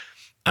that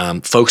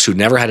folks who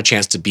never had a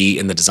chance to be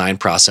in the design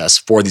process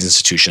for these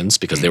institutions,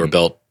 because they were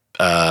built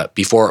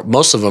before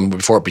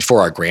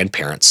our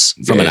grandparents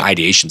from an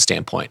ideation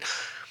standpoint,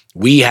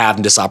 we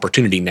have this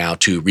opportunity now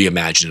to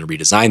reimagine and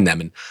redesign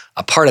them. And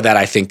a part of that,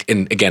 I think,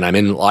 and again, I'm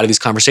in a lot of these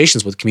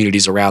conversations with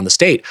communities around the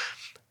state,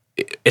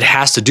 it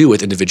has to do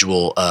with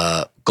individual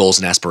goals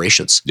and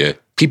aspirations. Yeah.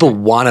 People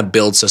want to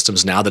build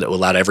systems now that it will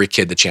allow every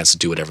kid the chance to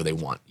do whatever they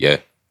want. Yeah.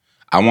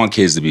 I want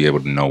kids to be able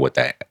to know what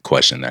that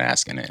question they're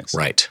asking is.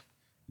 Right.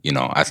 You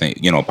know, I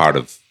think, part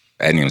of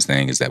Ednium's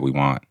thing is that we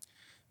want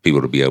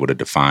people to be able to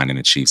define and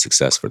achieve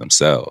success for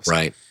themselves.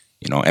 Right.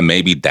 And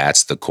maybe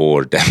that's the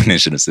core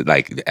definition. Is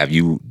like, do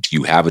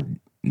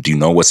you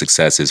know what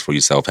success is for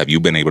yourself? Have you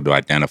been able to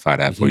identify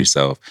that for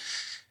yourself?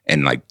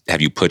 And like, have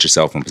you put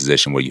yourself in a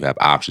position where you have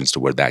options to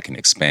where that can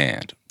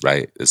expand,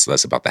 right? It's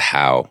less about the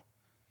how,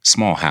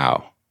 small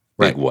how,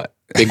 big what.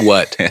 Big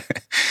what.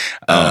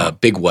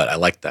 Big what. I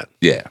like that.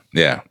 Yeah.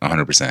 Yeah.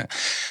 100%.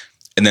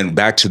 And then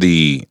back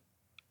to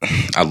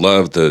I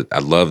love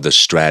the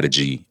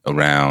strategy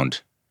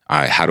around, all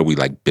right, how do we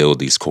like build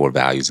these core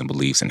values and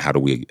beliefs, and how do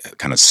we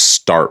kind of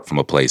start from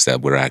a place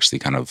that we're actually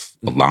kind of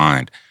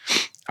aligned?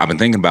 I've been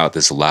thinking about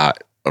this a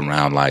lot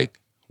around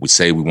like, we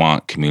say we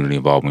want community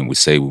involvement, we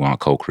say we want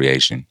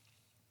co-creation.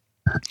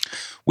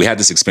 We had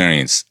this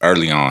experience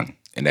early on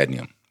in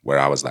Ednium where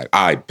I was like,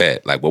 I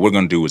bet, like what we're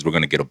going to do is we're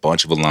going to get a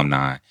bunch of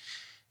alumni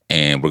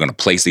and we're going to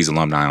place these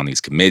alumni on these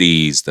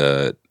committees,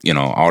 all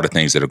the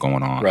things that are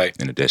going on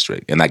in the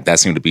district. And like that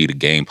seemed to be the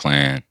game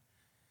plan.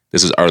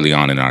 This was early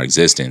on in our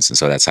existence. And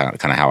so that's kind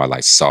of how I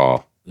like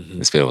saw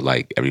this feel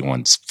like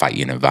everyone's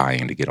fighting and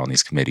vying to get on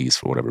these committees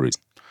for whatever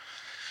reason.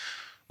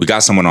 We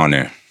got someone on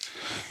there.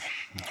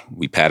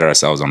 We patted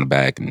ourselves on the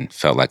back and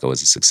felt like it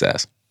was a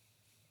success.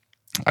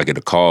 I get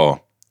a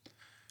call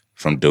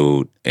from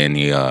dude, and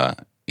he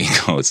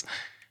goes,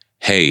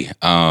 "Hey,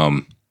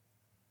 I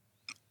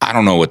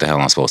don't know what the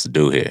hell I'm supposed to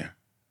do here."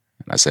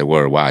 And I said,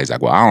 "Word, why?" He's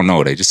like, "Well, I don't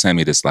know. They just sent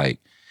me this like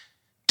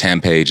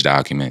 10-page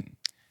document,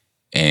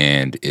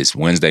 and it's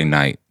Wednesday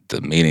night.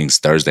 The meeting's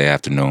Thursday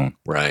afternoon.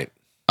 Right.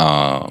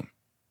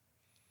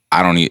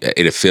 I don't.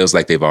 It feels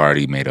like they've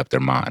already made up their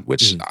mind,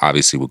 which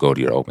obviously will go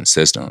to your open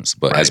systems.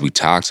 But as we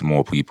talk to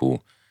more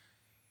people,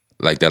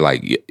 like they're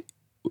like,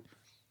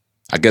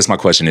 I guess my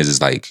question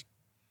is like,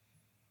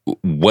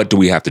 what do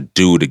we have to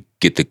do to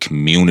get the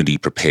community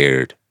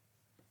prepared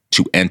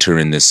to enter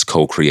in this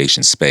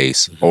co-creation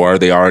space, or are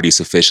they already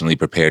sufficiently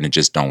prepared and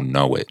just don't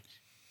know it?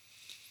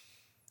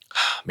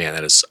 Man,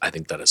 I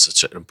think that is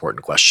such an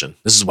important question.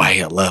 This is why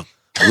I love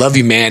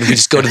you, man. We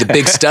just go to the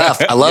big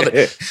stuff. I love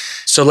it.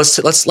 So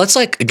let's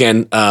like,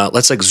 again,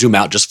 let's like zoom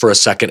out just for a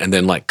second and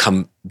then like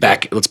come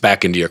back. Let's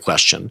back into your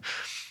question.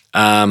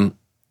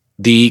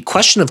 The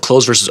question of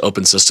closed versus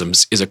open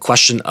systems is a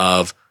question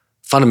of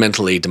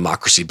fundamentally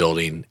democracy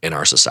building in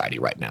our society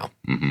right now.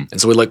 And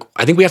so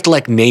I think we have to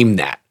like name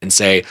that and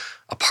say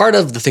a part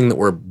of the thing that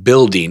we're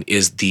building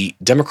is the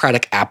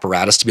democratic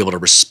apparatus to be able to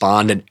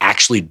respond and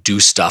actually do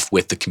stuff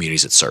with the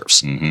communities it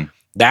serves.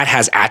 That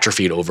has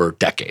atrophied over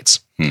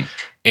decades.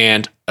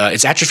 And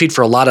it's atrophied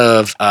for a lot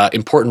of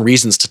important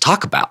reasons to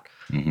talk about.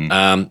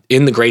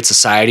 In the Great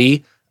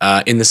Society,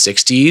 in the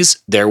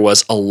 60s, there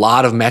was a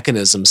lot of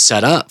mechanisms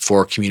set up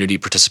for community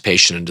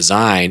participation and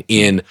design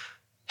in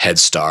Head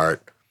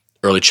Start,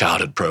 early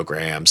childhood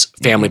programs,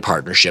 family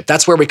partnership.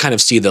 That's where we kind of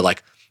see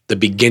the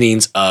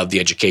beginnings of the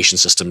education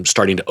system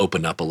starting to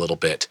open up a little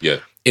bit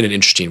in an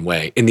interesting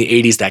way. In the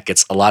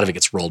 80s, a lot of it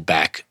gets rolled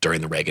back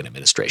during the Reagan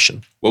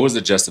administration. What was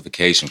the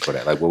justification for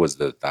that? Like, what was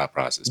the thought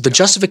process? The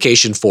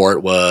justification for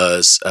it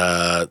was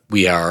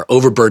we are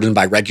overburdened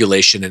by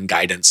regulation and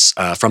guidance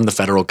from the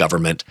federal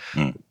government.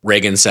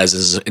 Reagan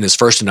says in his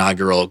first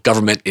inaugural,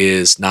 government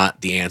is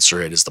not the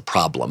answer, it is the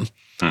problem.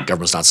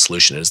 Government's not the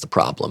solution, it is the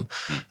problem.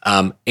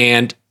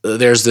 And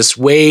there's this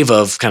wave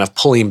of kind of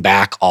pulling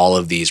back all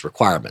of these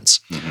requirements.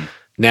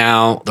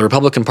 Now, the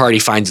Republican Party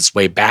finds its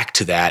way back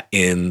to that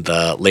in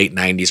the late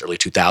 90s, early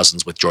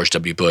 2000s with George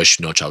W. Bush,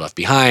 No Child Left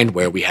Behind,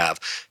 where we have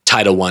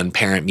Title I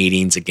parent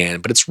meetings again.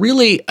 But it's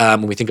really,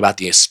 when we think about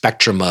the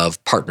spectrum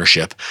of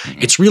partnership,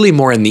 it's really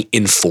more in the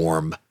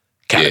inform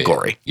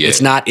category.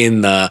 It's not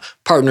in the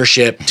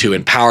partnership to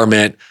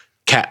empowerment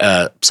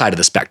side of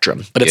the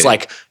spectrum. But it's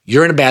like,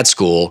 you're in a bad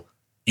school,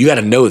 you got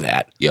to know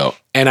that.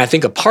 And I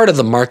think a part of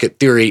the market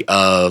theory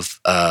of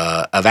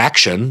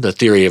action, the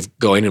theory of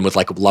going in with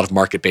like a lot of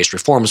market-based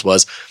reforms,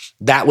 was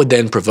that would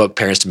then provoke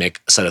parents to make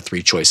a set of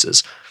three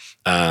choices: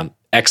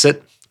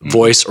 exit,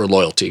 voice, or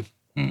loyalty.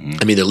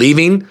 I'm either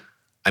leaving,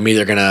 I'm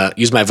either going to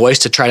use my voice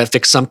to try to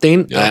fix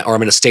something, or I'm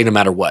going to stay no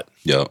matter what.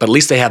 But at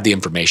least they have the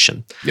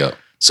information.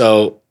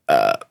 So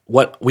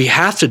what we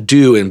have to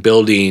do in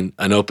building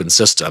an open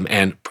system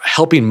and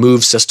helping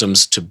move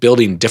systems to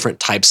building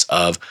different types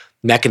of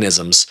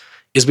mechanisms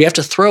is we have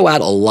to throw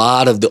out a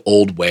lot of the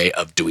old way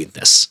of doing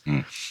this.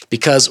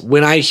 Because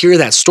when I hear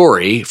that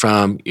story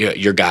from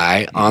your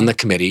guy on the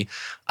committee,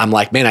 I'm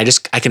like, man,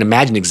 I can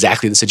imagine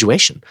exactly the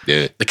situation.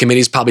 The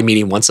committee's probably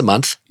meeting once a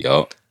month.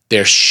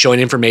 They're showing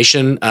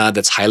information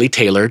that's highly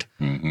tailored,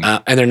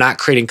 and they're not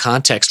creating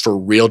context for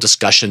real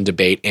discussion,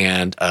 debate,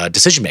 and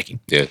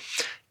decision-making.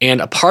 And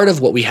a part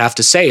of what we have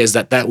to say is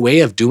that way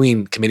of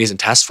doing committees and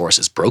task force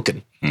is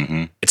broken.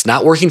 It's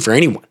not working for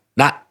anyone.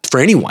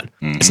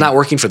 It's not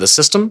working for the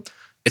system.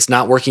 It's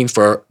not working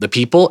for the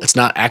people. It's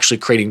not actually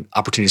creating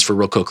opportunities for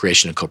real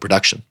co-creation and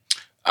co-production.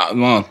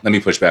 Well, let me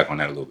push back on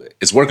that a little bit.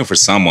 It's working for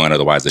someone,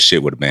 otherwise the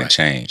shit would have been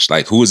changed.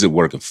 Like, who is it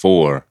working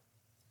for?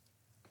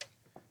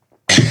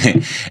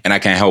 And I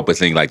can't help but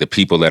think like the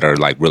people that are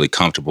like really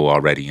comfortable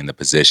already in the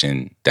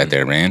position that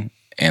they're in,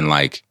 and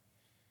like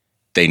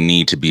they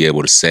need to be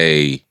able to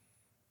say,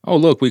 oh,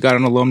 look, we got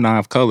an alumni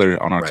of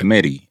color on our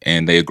committee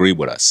and they agree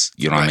with us.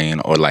 You know what I mean?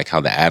 Or like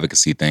how the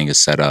advocacy thing is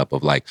set up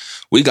of like,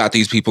 we got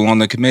these people on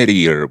the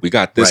committee, or we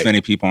got this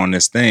many people on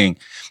this thing.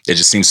 It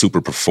just seems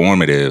super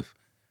performative.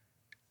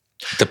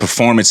 The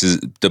performance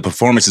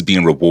is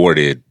being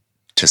rewarded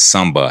to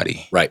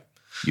somebody.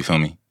 You feel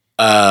me?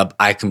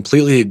 I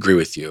completely agree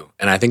with you.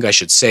 And I think I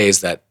should say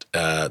is that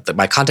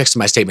my context of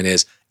my statement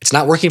is it's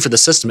not working for the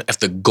system if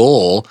the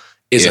goal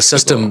is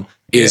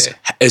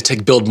is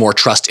to build more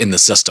trust in the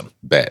system.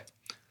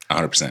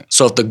 100%.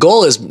 So if the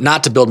goal is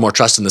not to build more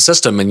trust in the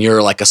system, and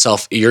you're like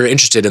you're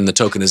interested in the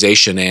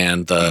tokenization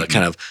and the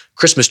kind of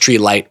Christmas tree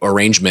light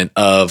arrangement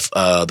of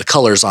the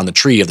colors on the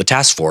tree of the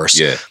task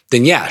force,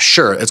 then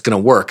sure, it's going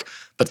to work.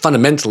 But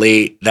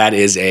fundamentally, that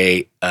is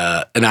an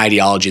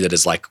ideology that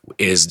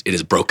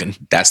is broken.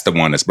 That's the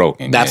one that's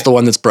broken. That's the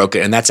one that's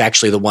broken, and that's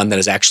actually the one that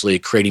is actually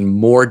creating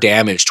more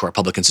damage to our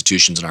public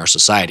institutions in our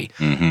society.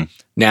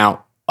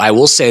 Now, I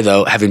will say,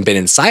 though, having been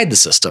inside the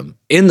system,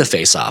 in the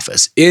FACE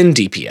office, in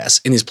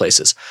DPS, in these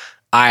places,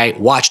 I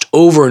watched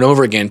over and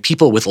over again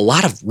people with a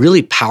lot of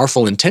really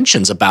powerful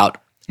intentions about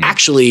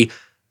actually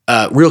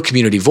real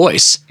community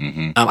voice.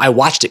 I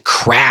watched it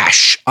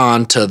crash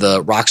onto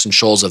the rocks and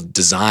shoals of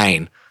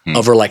design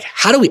over like,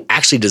 how do we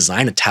actually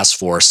design a task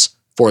force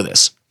for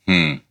this?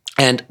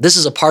 And this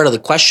is a part of the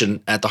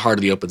question at the heart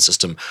of the open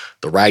system,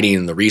 the writing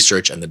and the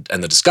research and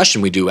the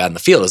discussion we do out in the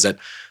field, is that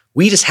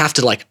we just have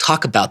to like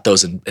talk about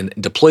those and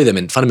deploy them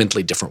in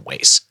fundamentally different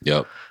ways.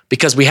 Yep.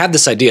 Because we have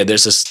this idea,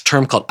 there's this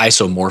term called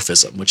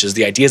isomorphism, which is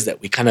the idea is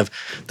that we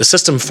the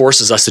system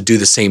forces us to do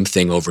the same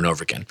thing over and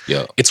over again.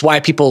 Yep. It's why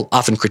people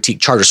often critique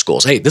charter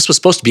schools. Hey, this was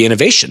supposed to be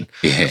innovation,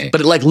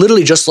 but it like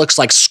literally just looks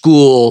like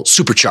school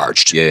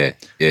supercharged. Yeah.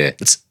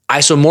 It's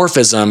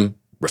isomorphism,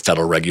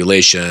 federal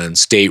regulation,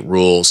 state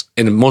rules,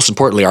 and most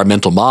importantly, our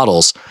mental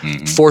models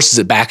forces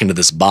it back into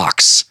this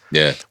box.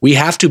 Yeah. We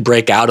have to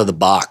break out of the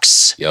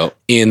box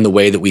in the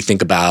way that we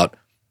think about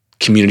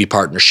community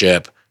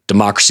partnership,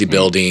 democracy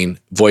building,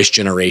 voice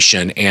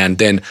generation, and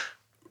then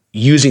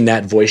using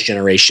that voice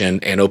generation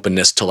and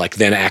openness to like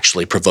then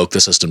actually provoke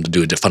the system to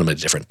do a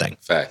fundamentally different thing.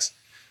 Facts,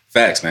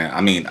 man. I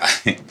mean,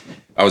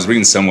 I was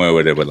reading somewhere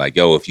where they were like,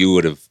 yo, if you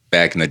would have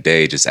back in the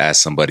day just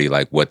asked somebody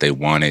like what they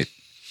wanted,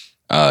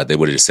 they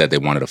would have just said they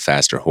wanted a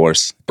faster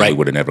horse. Right. We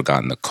would have never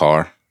gotten the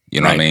car.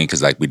 You know what I mean?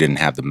 Because like we didn't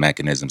have the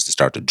mechanisms to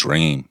start to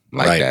dream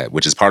like that,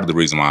 which is part of the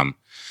reason why I'm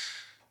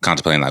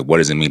contemplating like what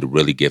does it mean to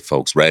really get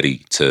folks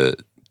ready to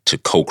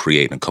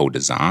co-create and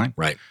co-design.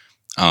 Right.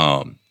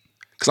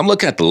 Because I'm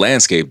looking at the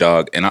landscape,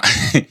 dog, and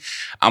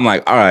I'm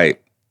like, all right,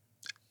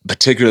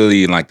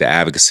 particularly in like the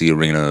advocacy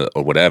arena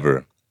or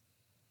whatever,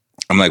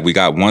 I'm like, we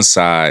got one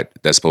side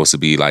that's supposed to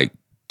be like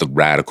the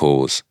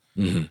radicals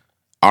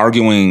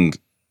arguing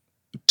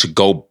to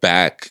go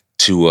back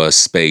to a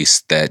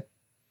space that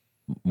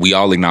we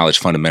all acknowledge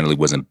fundamentally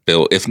wasn't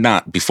built, if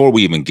not before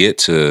we even get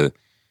to,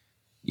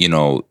 you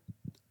know,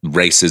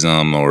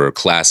 racism or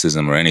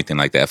classism or anything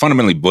like that. It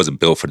fundamentally wasn't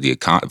built for the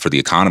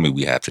economy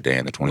we have today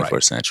in the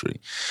 21st century.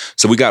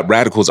 So we got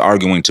radicals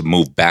arguing to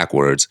move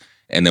backwards,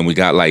 and then we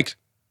got like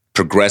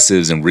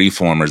progressives and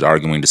reformers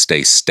arguing to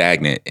stay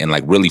stagnant and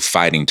like really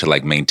fighting to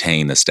like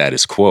maintain the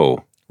status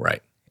quo.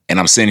 Right. And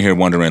I'm sitting here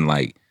wondering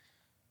like,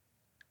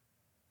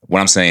 what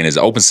I'm saying is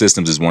open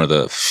systems is one of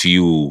the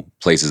few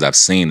places I've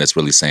seen that's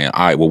really saying,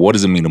 all right, well, what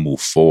does it mean to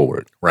move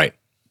forward? Right.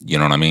 You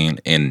know what I mean?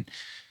 And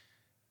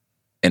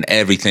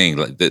everything,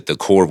 like the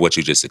core of what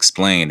you just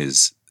explained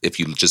is if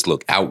you just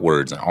look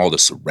outwards and all the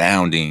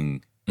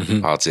surrounding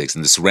politics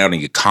and the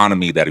surrounding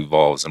economy that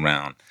evolves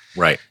around,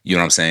 right? You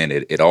know what I'm saying?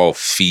 It all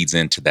feeds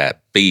into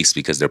that base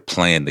because they're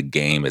playing the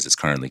game as it's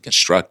currently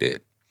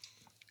constructed.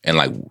 And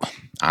like,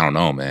 I don't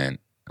know, man,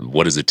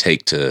 what does it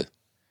take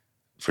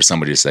for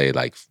somebody to say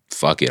like,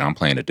 fuck it, I'm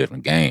playing a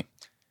different game?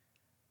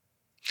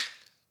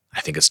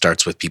 I think it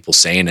starts with people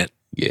saying it.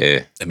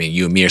 Yeah. I mean,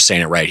 you and me are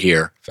saying it right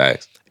here.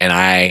 Facts. And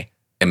I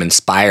am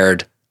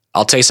inspired.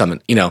 I'll tell you something,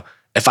 you know,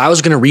 if I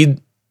was going to read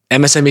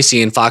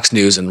MSNBC and Fox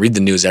News and read the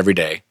news every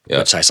day,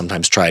 which I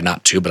sometimes try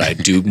not to, but I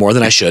do more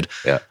than I should,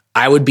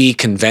 I would be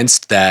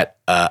convinced that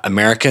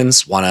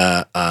Americans want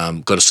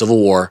to go to civil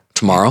war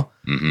tomorrow,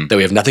 that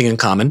we have nothing in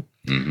common,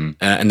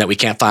 and that we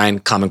can't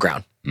find common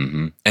ground,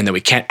 and that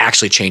we can't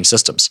actually change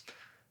systems.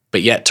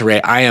 But yet,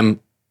 Teray, I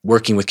am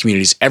working with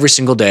communities every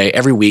single day,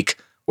 every week,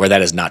 where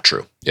that is not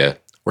true. Yeah.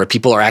 Where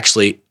people are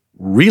actually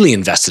really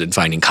invested in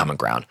finding common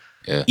ground.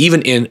 Yeah.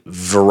 Even in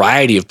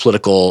variety of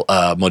political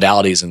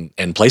modalities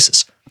and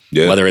places,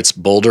 whether it's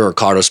Boulder or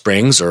Colorado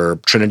Springs or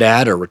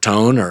Trinidad or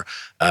Raton or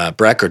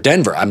Breck or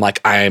Denver.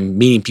 I'm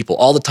meeting people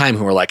all the time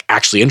who are like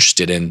actually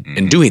interested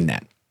in doing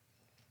that.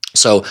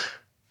 So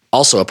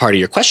also a part of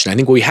your question, I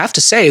think what we have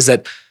to say is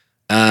that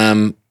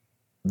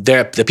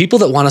the people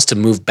that want us to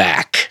move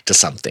back to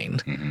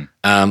something,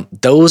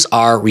 those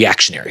are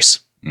reactionaries.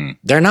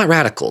 They're not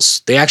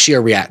radicals. They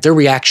actually are they're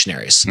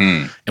reactionaries.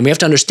 And we have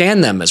to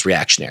understand them as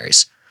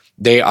reactionaries.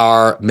 They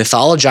are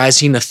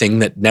mythologizing a thing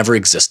that never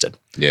existed.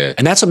 Yeah.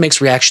 And that's what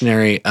makes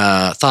reactionary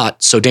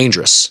thought so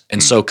dangerous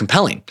and so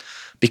compelling.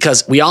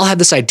 Because we all have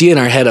this idea in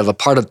our head of a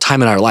part of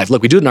time in our life.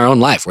 Look, we do it in our own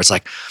life where it's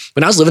like,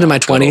 when I was living in my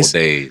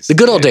 20s, the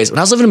good old days, when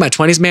I was living in my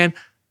 20s, man,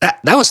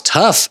 that was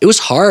tough. It was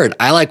hard.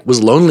 I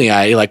was lonely.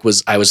 I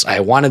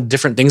wanted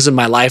different things in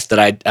my life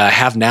that I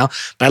have now.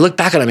 But I look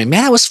back at it, man,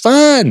 that was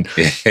fun.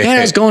 Man,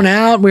 I was going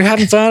out. We were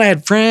having fun. I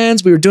had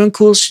friends. We were doing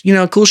cool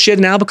shit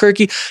in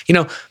Albuquerque,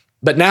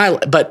 But now,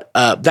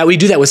 that we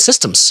do that with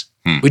systems.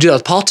 We do that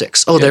with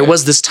politics. There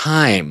was this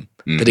time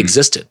that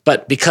existed.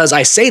 But because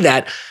I say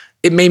that,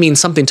 it may mean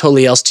something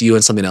totally else to you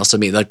and something else to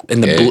me. Like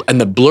and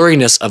the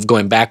blurriness of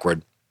going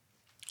backward.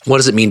 What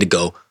does it mean to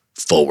go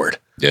forward?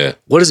 Yeah.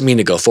 What does it mean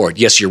to go forward?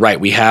 Yes, you're right.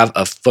 We have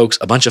a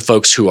bunch of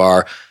folks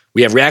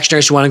we have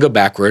reactionaries who want to go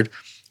backward.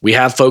 We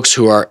have folks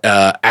who are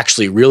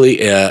actually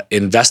really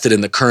invested in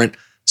the current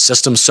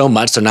system so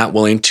much they're not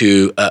willing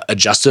to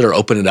adjust it or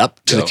open it up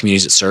to the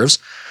communities it serves.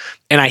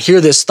 And I hear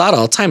this thought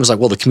all the time. It's like,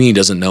 well, the community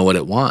doesn't know what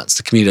it wants.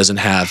 The community doesn't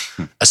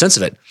have a sense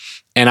of it.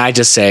 And I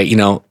just say,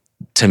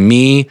 to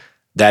me,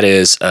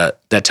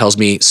 that tells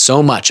me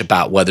so much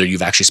about whether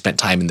you've actually spent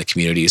time in the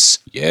communities.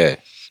 Yeah.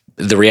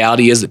 The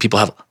reality is that people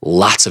have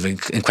lots of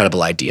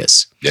incredible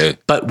ideas. Yeah.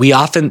 But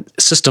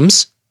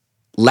systems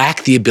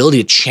lack the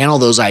ability to channel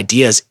those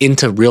ideas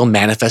into real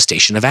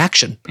manifestation of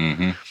action.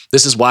 Mm-hmm.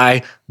 This is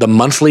why the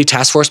monthly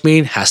task force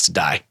meeting has to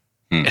die.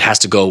 It has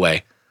to go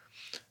away.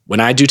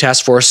 When we do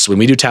task forces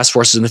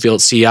in the field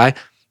at CEI,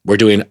 we're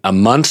doing a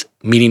month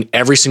meeting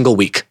every single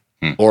week,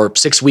 or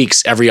 6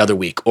 weeks every other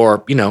week,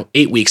 or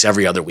 8 weeks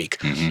every other week.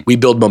 Mm-hmm. We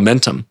build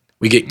momentum.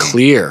 We get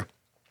clear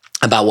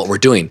about what we're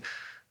doing.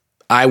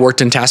 I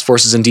worked in task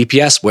forces in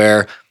DPS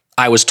where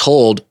I was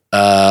told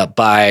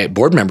by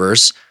board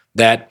members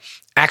that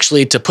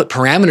actually to put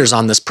parameters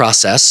on this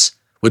process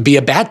would be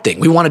a bad thing.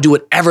 We want to do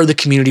whatever the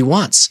community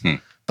wants.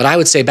 But I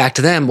would say back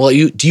to them, well,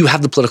 do you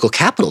have the political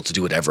capital to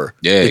do whatever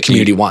the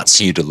community wants?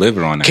 Can you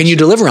deliver on that? Can you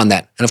deliver on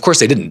that? And of course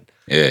they didn't.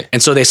 Yeah.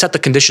 And so they set the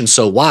conditions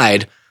so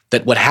wide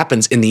that what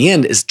happens in the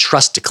end is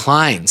trust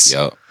declines.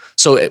 Yep.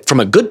 So from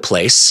a good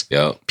place,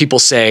 people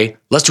say,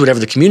 let's do whatever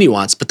the community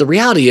wants. But the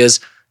reality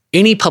is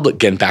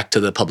getting back to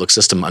the public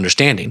system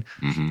understanding,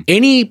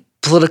 any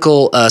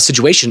political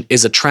situation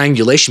is a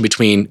triangulation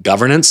between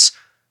governance,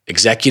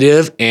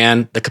 executive,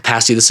 and the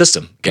capacity of the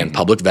system. Again,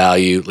 public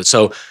value.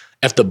 So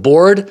if the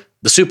board,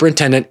 the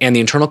superintendent, and the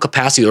internal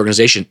capacity of the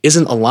organization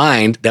isn't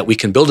aligned that we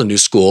can build a new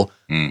school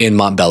in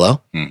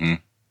Montbello,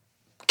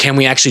 can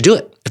we actually do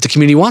it if the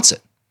community wants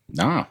it?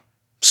 No.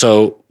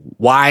 So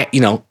why,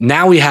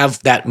 now we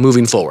have that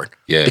moving forward.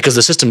 Yeah. Because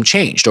the system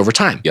changed over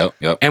time. Yep.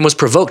 And was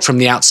provoked from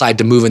the outside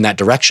to move in that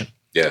direction.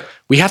 Yeah.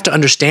 We have to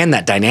understand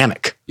that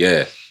dynamic.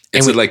 Yeah.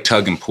 It's like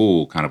tug and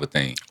pull kind of a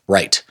thing.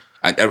 Right.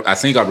 I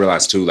think I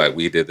realized too, like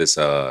we did this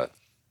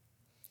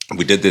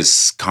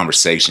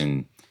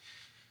conversation.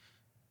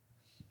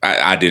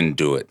 I didn't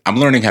do it. I'm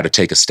learning how to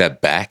take a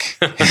step back.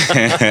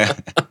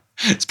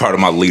 It's part of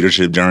my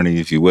leadership journey,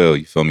 if you will.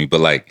 You feel me? But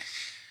like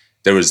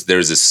there's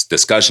this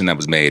discussion that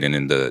was made,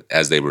 and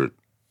as they were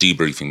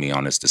debriefing me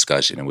on this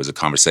discussion, it was a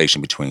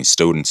conversation between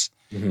students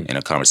and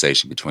a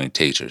conversation between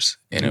teachers.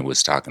 And it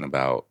was talking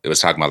about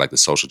like the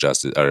social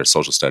justice or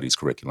social studies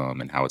curriculum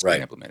and how it's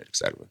being implemented, et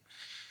cetera.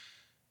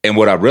 And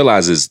what I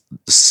realized is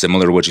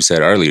similar to what you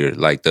said earlier,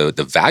 like the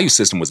value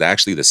system was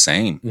actually the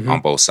same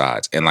on both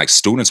sides. And like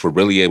students were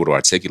really able to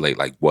articulate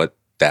like what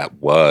that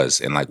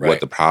was and like what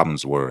the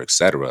problems were, et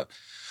cetera.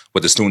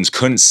 What the students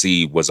couldn't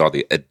see was all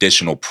the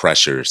additional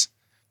pressures,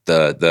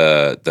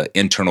 the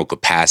internal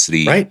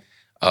capacity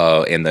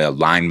and the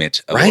alignment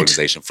of the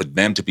organization for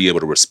them to be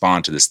able to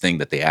respond to this thing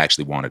that they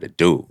actually wanted to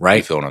do. Right.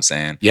 You feel what I'm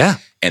saying? Yeah.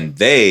 And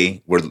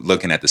they were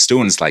looking at the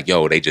students like,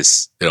 yo, they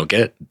don't get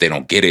it. They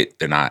don't get it.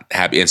 They're not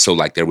happy. And so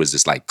like there was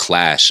this like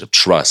clash of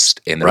trust,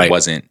 and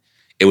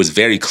it was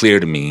very clear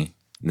to me,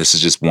 and this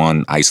is just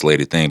one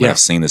isolated thing, but I've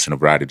seen this in a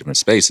variety of different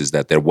spaces,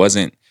 that there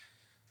wasn't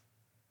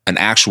an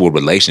actual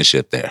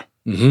relationship there.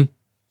 Mm-hmm.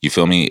 You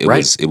feel me?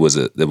 It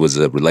was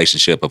a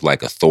relationship of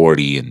like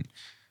authority and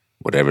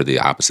whatever the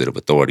opposite of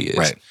authority is.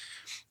 Right.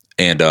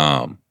 And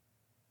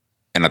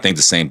I think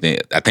the same thing,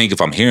 I think if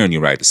I'm hearing you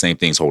right, the same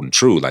thing's holding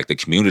true. Like the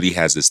community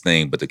has this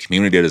thing, but the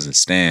community doesn't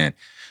stand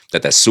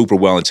that super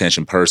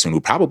well-intentioned person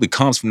who probably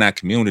comes from that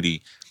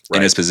community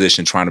in this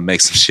position trying to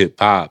make some shit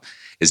pop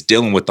is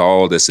dealing with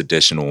all this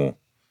additional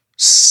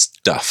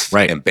stuff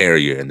and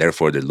barrier, and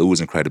therefore they're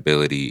losing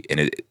credibility.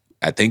 And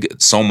I think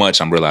so much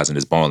I'm realizing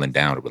is boiling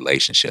down to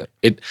relationship.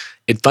 It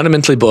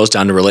fundamentally boils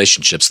down to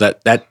relationships.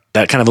 That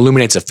kind of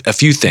illuminates a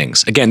few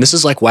things. Again, this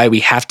is like why we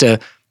have to,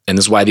 and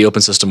this is why the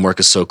open system work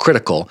is so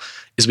critical,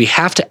 is we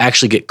have to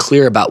actually get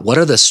clear about what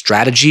are the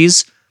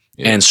strategies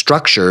and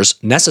structures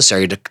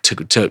necessary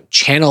to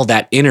channel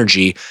that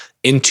energy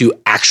into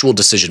actual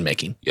decision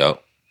making.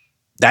 Yep.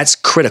 That's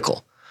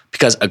critical,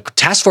 because a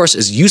task force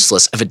is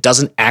useless if it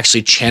doesn't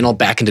actually channel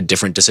back into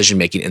different decision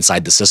making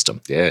inside the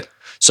system. Yeah.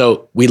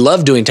 So we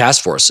love doing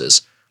task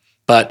forces,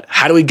 but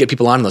how do we get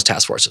people on those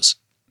task forces?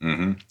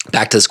 Mm-hmm.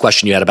 Back to this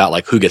question you had about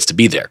like who gets to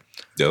be there.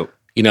 Yep.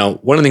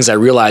 One of the things I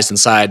realized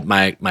inside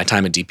my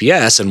time at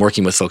DPS and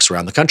working with folks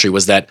around the country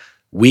was that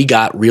we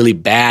got really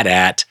bad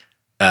at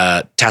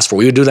task force.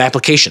 We would do the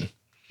application.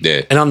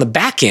 Yeah. And on the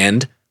back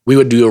end, we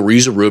would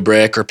use a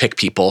rubric or pick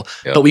people,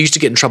 but we used to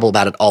get in trouble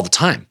about it all the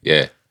time.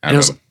 Yeah.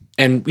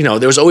 And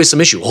there was always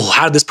some issue. Oh,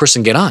 how did this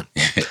person get on?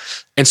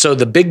 And so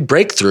the big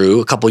breakthrough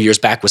a couple of years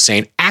back was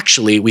saying,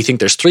 actually, we think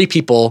there's 3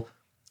 people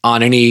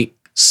on any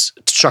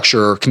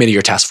structure or committee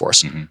or task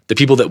force. Mm-hmm. The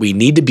people that we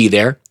need to be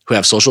there, who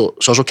have social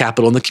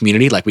capital in the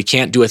community. Like we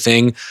can't do a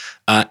thing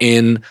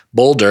in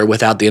Boulder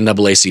without the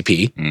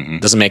NAACP. Mm-hmm.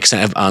 Doesn't make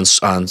sense on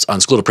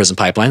school to prison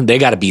pipeline. They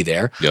got to be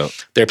there. Yep.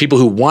 There are people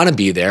who want to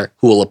be there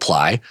who will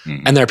apply.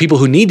 Mm-hmm. And there are people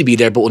who need to be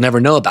there but will never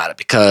know about it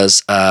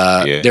because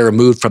they're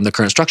removed from the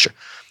current structure.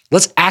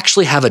 Let's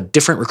actually have a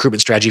different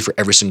recruitment strategy for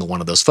every single one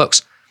of those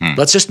folks.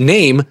 Let's just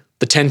name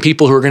the 10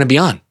 people who are going to be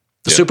on.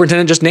 The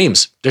superintendent just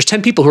names. There's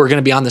 10 people who are going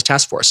to be on this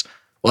task force.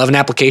 We'll have an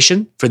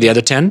application for the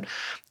other 10.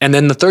 And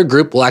then the third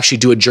group will actually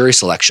do a jury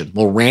selection.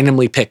 We'll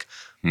randomly pick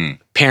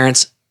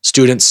parents,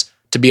 students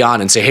to be on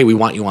and say, hey, we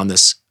want you on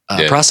this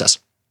process.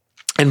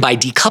 And by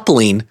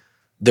decoupling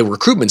the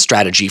recruitment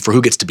strategy for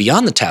who gets to be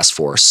on the task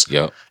force,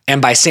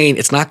 and by saying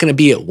it's not going to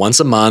be at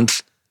once a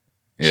month,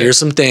 here's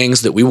some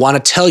things that we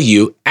want to tell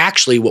you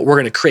actually what we're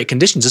going to create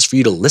conditions is for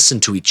you to listen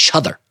to each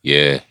other.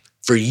 Yeah.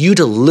 For you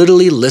to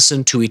literally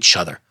listen to each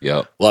other.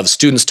 Yep. We'll have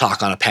students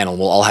talk on a panel and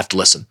we'll all have to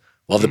listen.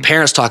 We'll have the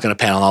parents talk on a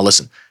panel and I'll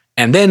listen.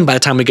 And then by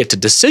the time we get to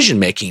decision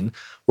making,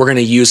 we're going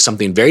to use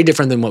something very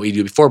different than what we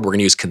do before. We're going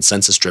to use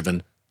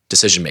consensus-driven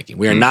decision making.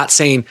 We are not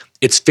saying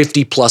it's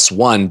 50 plus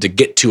 1 to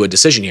get to a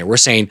decision here. We're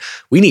saying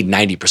we need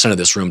 90% of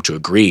this room to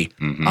agree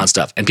on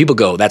stuff. And people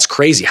go, that's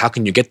crazy. How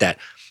can you get that?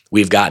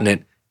 We've gotten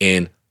it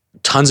in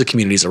tons of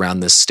communities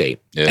around this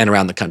state and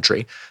around the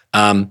country.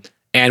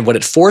 And what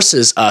it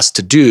forces us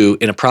to do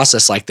in a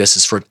process like this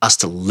is for us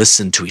to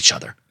listen to each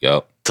other.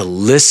 Yep. To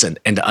listen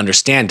and to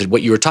understand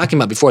what you were talking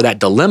about before, that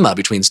dilemma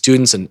between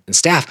students and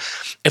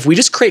staff. If we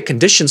just create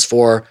conditions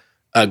for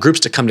groups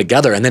to come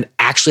together and then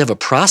actually have a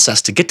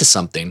process to get to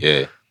something,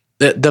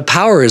 the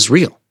power is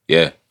real.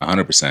 Yeah,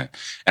 100%.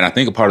 And I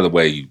think a part of the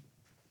way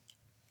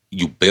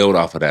you build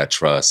off of that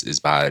trust is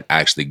by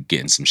actually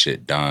getting some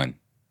shit done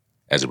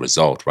as a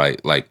result,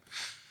 right? Like,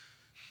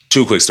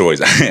 2 quick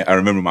stories. I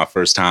remember my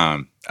first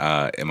time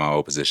in my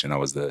old position. I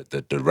was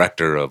the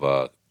director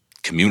of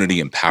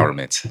community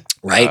empowerment.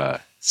 Right.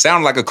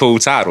 Sounded like a cool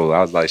title. I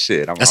was like,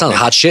 shit. That sounds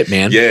hot shit,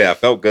 man. Yeah, I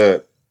felt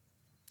good.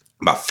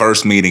 My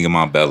first meeting in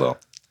Montbello.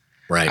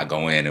 Right. I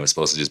go in. It was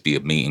supposed to just be a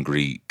meet and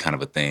greet kind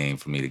of a thing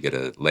for me to get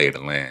a lay of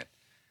the land.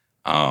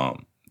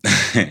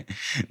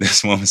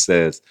 This woman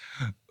says,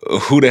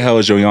 "Who the hell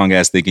is your young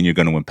ass thinking you're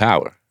going to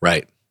empower?"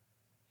 Right.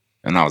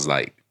 And I was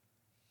like,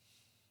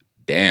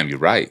 damn, you're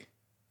right.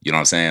 You know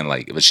what I'm saying?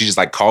 Like, but she just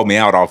like called me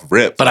out off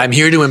rip. But I'm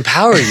here to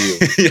empower you.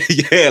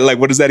 Yeah, like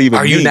what does that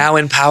even mean? Are you now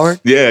empowered?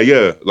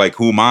 Yeah. Like,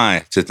 who am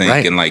I to think?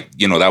 Right. And like,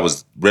 that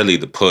was really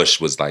the push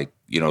was like,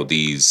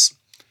 these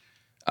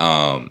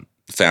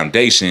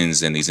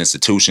foundations and these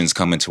institutions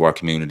come into our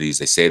communities.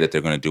 They say that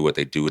they're going to do what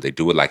they do. They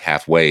do it like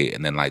halfway,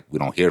 and then like we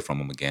don't hear from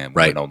them again.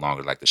 We're no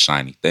longer like the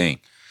shiny thing.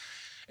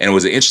 And it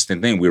was an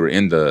interesting thing. We were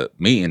in the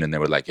meeting, and they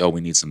were like, "Yo,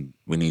 we need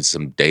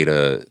some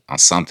data on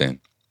something."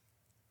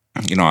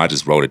 I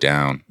just wrote it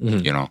down.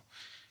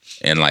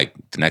 And like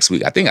the next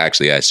week, I think I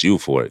actually asked you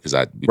for it because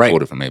we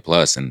pulled it from A+,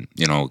 and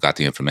got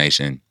the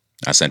information.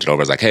 I sent it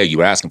over. I was like, "Hey, you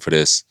were asking for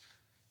this.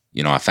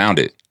 I found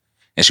it."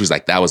 And she was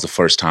like, "That was the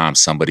first time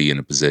somebody in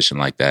a position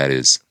like that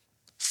is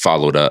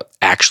followed up."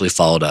 Actually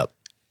followed up.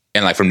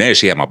 And like from there,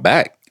 she had my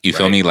back. You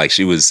feel me? Like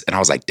she was, and I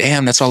was like,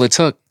 damn, that's all it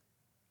took.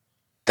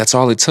 That's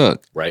all it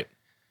took. Right.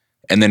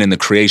 And then in the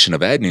creation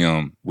of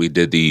Ednium, we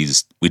did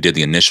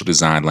the initial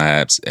design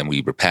labs, and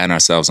we were patting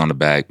ourselves on the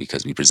back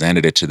because we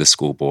presented it to the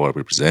school board.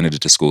 We presented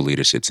it to school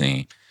leadership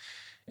team.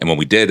 And when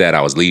we did that,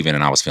 I was leaving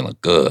and I was feeling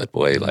good,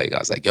 boy. Like I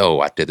was like, yo,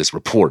 I did this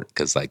report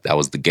because like that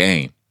was the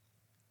game.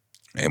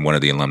 And one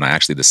of the alumni,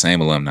 actually the same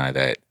alumni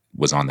that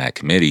was on that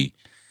committee,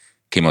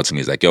 came up to me.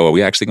 He's like, yo, are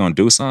we actually going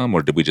to do something,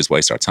 or did we just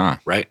waste our time?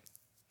 Right.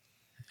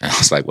 And I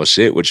was like, well,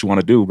 shit, what you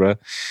want to do, bro?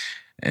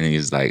 And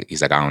he's like,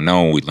 I don't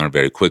know. We learned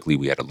very quickly.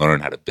 We had to learn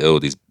how to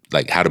build these,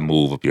 like how to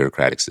move a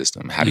bureaucratic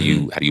system. How do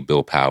you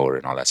build power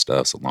and all that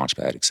stuff? So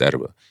Launchpad, et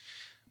cetera.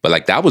 But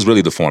like, that was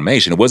really the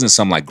formation. It wasn't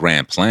some like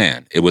grand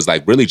plan. It was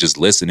like really just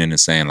listening and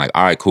saying like,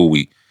 all right, cool.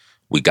 We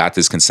got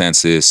this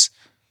consensus.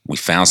 We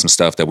found some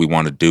stuff that we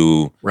want to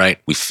do. Right.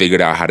 We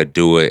figured out how to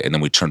do it. And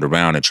then we turned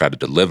around and tried to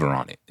deliver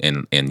on it.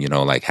 And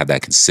like have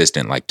that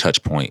consistent like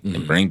touch point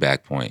and bring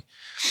back point.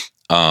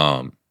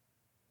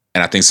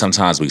 And I think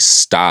sometimes we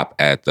stop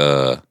at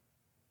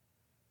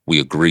we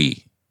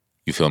agree.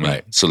 You feel me?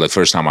 Right. So the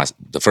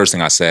first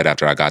thing I said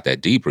after I got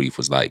that debrief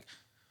was like,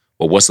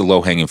 well, what's the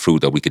low-hanging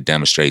fruit that we could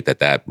demonstrate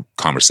that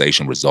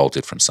conversation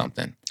resulted from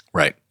something?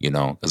 Right.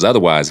 Because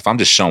otherwise, if I'm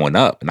just showing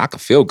up, and I can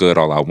feel good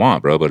all I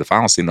want, bro, but if I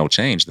don't see no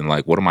change, then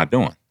like, what am I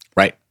doing?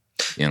 Right.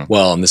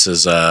 Well, and this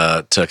is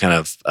to kind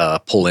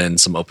of pull in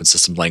some open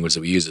systems language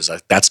that we use, is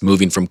that's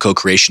moving from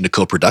co-creation to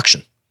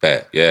co-production.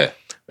 Yeah.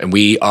 And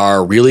we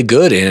are really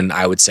good in,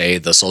 I would say,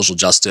 the social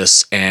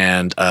justice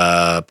and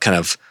kind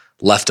of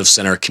left of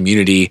center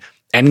community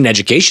and in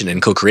education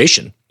and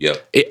co-creation. Yeah.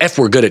 If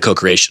we're good at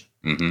co-creation.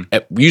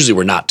 Usually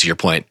we're not, to your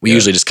point. We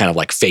usually just kind of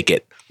like fake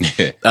it.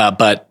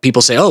 But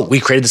people say, oh, we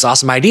created this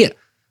awesome idea.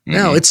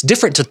 No, it's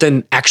different to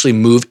then actually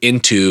move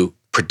into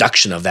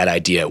production of that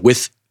idea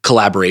with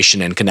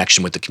collaboration and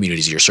connection with the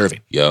communities you're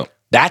serving. Yeah.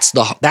 That's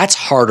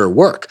harder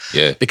work.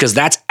 Yeah. Because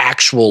that's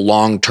actual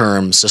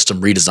long-term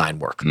system redesign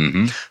work.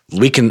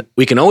 We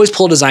can always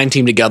pull a design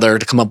team together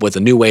to come up with a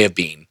new way of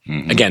being.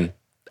 Again,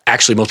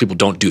 actually most people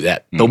don't do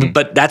that.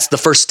 But that's the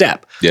first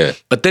step. Yeah.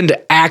 But then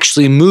to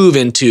actually move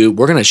into,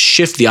 we're going to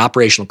shift the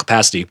operational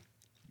capacity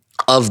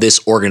of this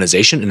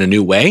organization in a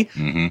new way.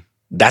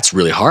 That's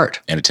really hard.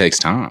 And it takes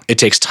time. It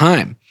takes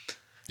time.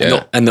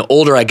 Yeah. And the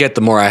older I get,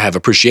 the more I have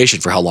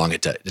appreciation for how long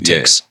it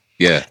takes.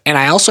 Yeah. And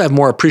I also have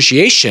more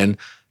appreciation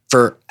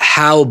for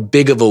how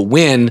big of a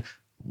win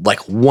like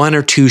 1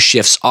 or 2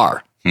 shifts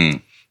are.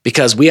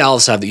 Because we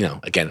also have,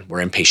 again, we're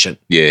impatient.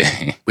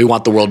 Yeah. We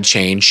want the world to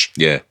change.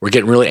 Yeah. We're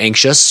getting really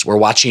anxious. We're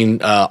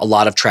watching a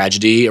lot of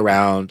tragedy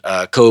around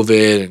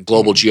COVID and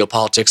global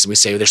geopolitics. And we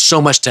say, there's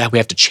so much we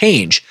have to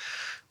change.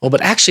 Well,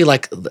 but actually,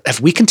 like, if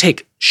we can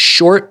take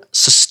short,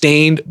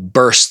 sustained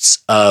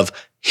bursts of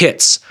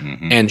hits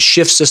and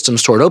shifts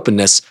systems toward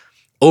openness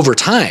over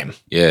time.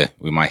 Yeah,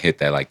 we might hit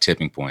that like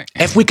tipping point.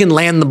 If we can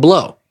land the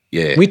blow.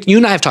 Yeah. You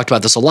and I have talked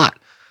about this a lot.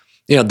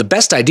 The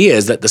best idea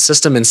is that the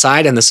system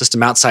inside and the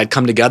system outside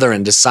come together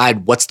and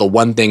decide what's the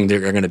one thing they're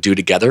going to do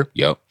together.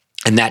 Yep.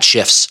 And that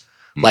shifts,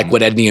 like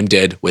what Ednium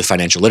did with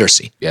financial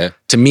literacy. Yeah.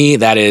 To me,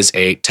 that is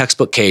a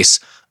textbook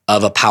case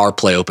of a power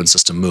play open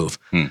system move.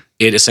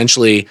 It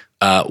essentially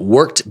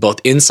worked both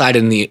inside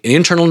in the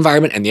internal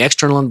environment and the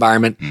external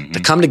environment to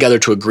come together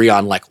to agree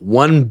on like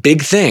one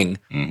big thing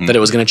that it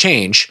was going to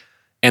change.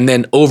 And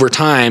then over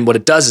time, what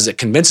it does is it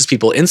convinces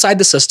people inside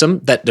the system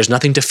that there's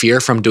nothing to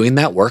fear from doing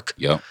that work.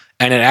 Yep.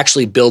 And it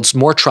actually builds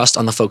more trust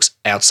on the folks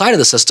outside of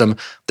the system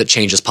that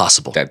change is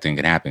possible. That thing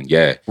can happen.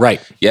 Yeah.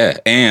 Right. Yeah.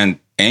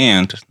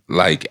 And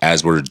like,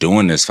 as we're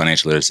doing this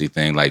financial literacy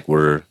thing, like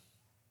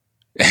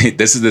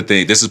this is the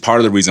thing. This is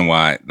part of the reason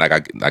why,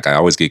 I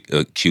always get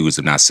accused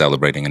of not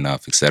celebrating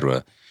enough, et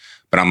cetera.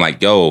 But I'm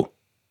like, yo,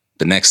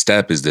 the next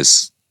step is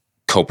this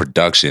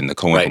co-production, the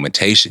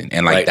co-implementation.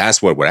 And like,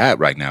 that's where we're at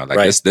right now.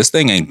 Like this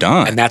thing ain't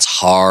done. And that's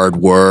hard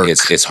work.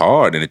 It's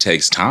hard and it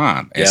takes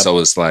time. And so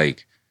it's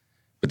like,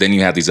 but then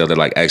you have these other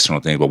like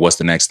external things. But what's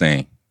the next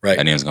thing? Right.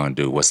 Anyone's going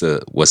to do? What's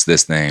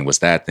this thing? What's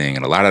that thing?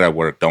 And a lot of that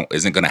work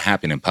isn't going to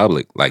happen in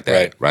public like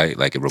that, right?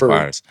 Like it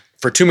requires.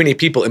 For too many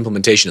people,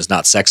 implementation is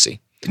not sexy.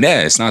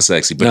 Yeah, it's not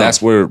sexy, but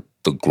that's where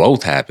the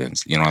growth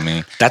happens. You know what I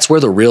mean? That's where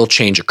the real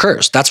change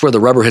occurs. That's where the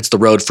rubber hits the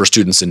road for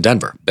students in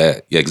Denver. Yeah,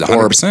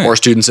 100%. Or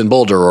students in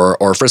Boulder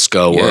or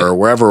Frisco or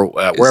wherever.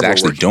 It's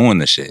actually doing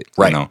the shit.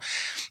 Right. You know?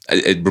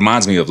 It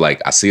reminds me of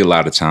like, I see a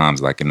lot of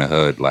times like in the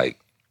hood, like,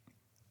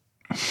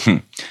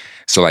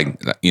 so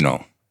like,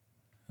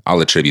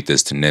 I'll attribute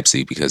this to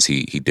Nipsey because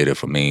he did it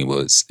for me.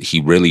 Was he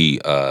really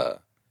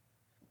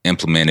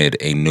implemented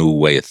a new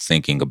way of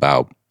thinking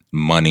about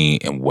money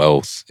and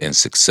wealth and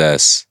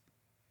success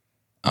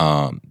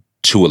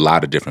to a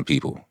lot of different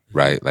people,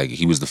 right? Like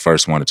he was the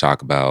first one to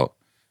talk about,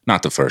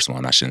 not the first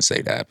one, I shouldn't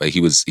say that, but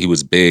he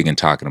was big in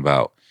talking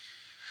about,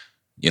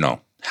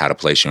 how to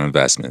place your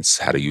investments,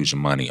 how to use your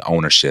money,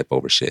 ownership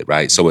over shit,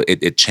 right? So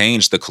it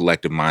changed the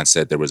collective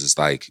mindset. There was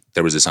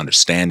this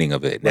understanding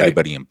of it and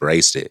everybody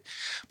embraced it.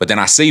 But then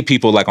I see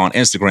people like on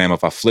Instagram,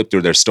 if I flip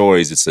through their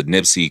stories, it's a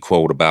Nipsey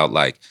quote about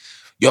like,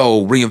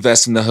 yo,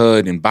 reinvest in the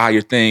hood and buy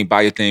your thing.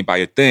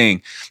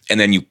 And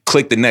then you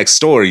click the next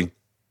story.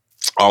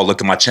 Oh,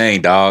 look at my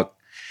chain, dog.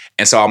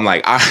 And so I'm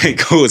like, all right,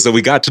 cool. So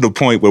we got to the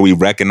point where we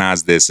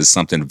recognize this as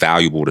something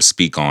valuable to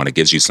speak on. It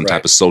gives you some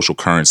type of social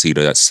currency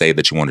to say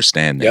that you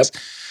understand this.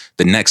 Yep.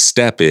 The next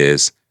step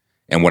is,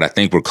 and what I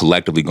think we're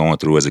collectively going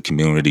through as a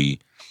community,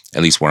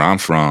 at least where I'm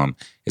from,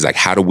 is like,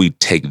 how do we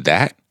take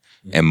that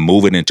and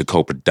move it into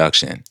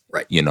co-production?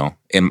 Right.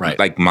 And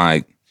like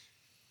my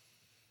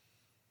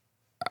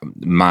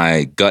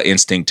gut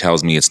instinct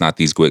tells me it's not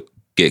these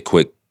get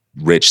quick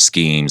rich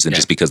schemes, and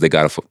just because they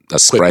got a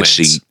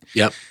spreadsheet,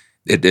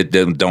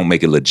 it don't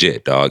make it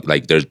legit, dog.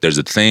 Like there's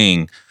a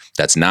thing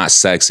that's not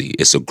sexy.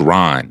 It's a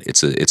grind.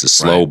 It's a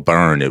slow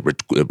burn.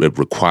 It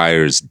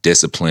requires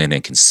discipline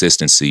and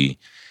consistency,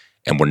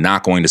 and we're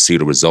not going to see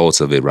the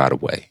results of it right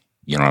away.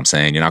 You know what I'm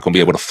saying? You're not going to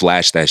be able to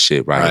flash that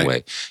shit right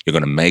away. You're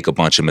going to make a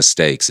bunch of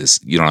mistakes.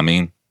 You know what I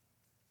mean?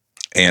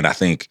 And I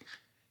think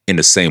in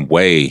the same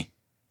way,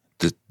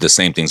 the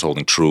same thing's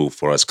holding true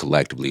for us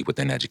collectively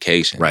within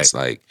education. Right. It's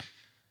like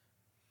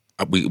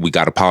we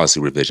got a policy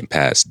revision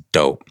passed.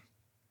 Dope.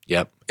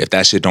 Yep. If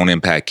that shit don't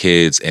impact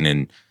kids, and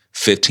in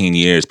 15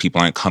 years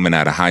people aren't coming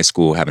out of high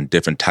school having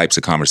different types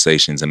of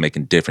conversations and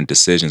making different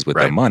decisions with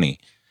their money,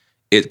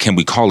 can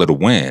we call it a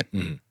win?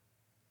 Mm-hmm.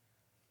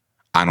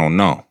 I don't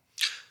know.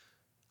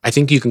 I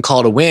think you can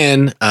call it a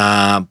win,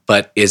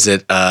 but is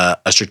it a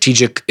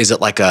strategic? Is it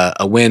like a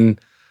win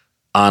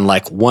on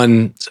like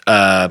one?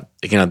 I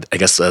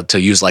guess to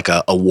use like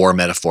a war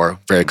metaphor,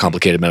 very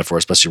complicated metaphor,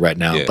 especially right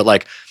now. Yeah. But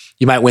like,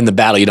 you might win the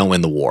battle, you don't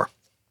win the war.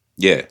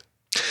 Yeah,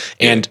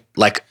 and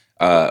like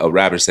a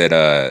rapper said,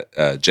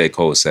 J.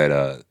 Cole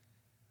said,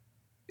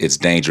 it's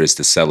dangerous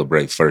to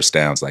celebrate first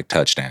downs like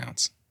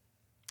touchdowns.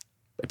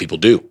 But people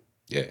do.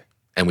 Yeah,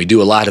 and we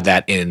do a lot of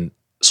that in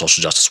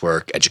social justice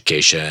work,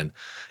 education.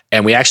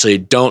 And we actually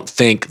don't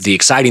think the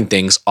exciting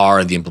things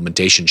are the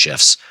implementation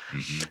shifts.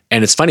 Mm-hmm.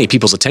 And it's funny,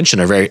 people's attention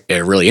are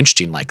really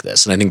interesting like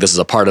this. And I think this is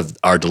a part of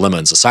our dilemma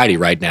in society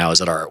right now, is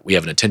that we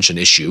have an attention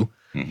issue.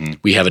 Mm-hmm.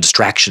 We have a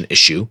distraction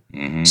issue.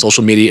 Mm-hmm.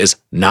 Social media is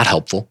not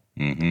helpful.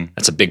 Mm-hmm.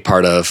 That's a big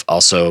part of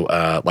also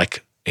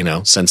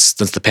since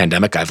the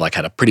pandemic, I've like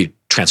had a pretty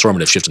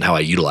transformative shift in how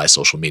I utilize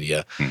social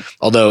media.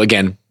 Although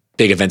again,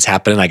 big events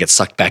happen and I get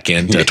sucked back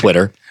into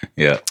Twitter.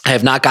 Yeah. I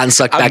have not gotten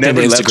sucked back into Instagram.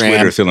 I've never left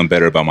Twitter feeling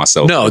better about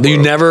myself. No,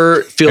 you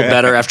never feel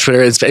better after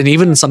Twitter. And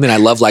even something I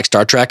love like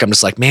Star Trek, I'm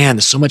just like, man,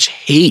 there's so much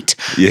hate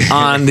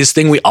on this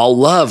thing we all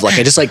love. Like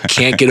I just like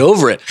can't get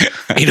over it.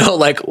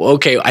 Like,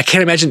 okay, I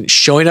can't imagine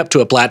showing up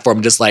to a platform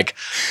and just like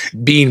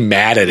being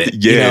mad at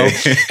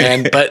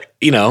it. But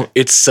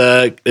it's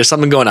there's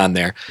something going on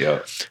there. Yeah.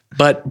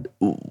 But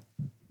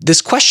this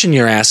question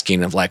you're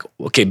asking of like,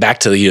 okay, back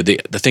to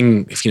the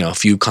thing, a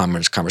few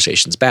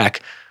conversations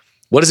back,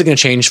 What is it going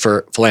to change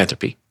for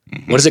philanthropy?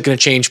 What is it going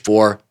to change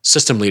for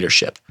system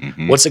leadership?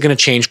 What's it going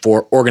to change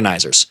for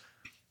organizers?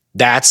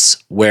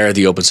 That's where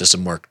the open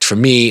system work for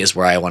me is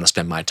where I want to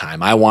spend my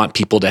time. I want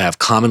people to have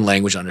common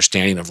language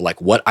understanding of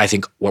like what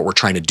we're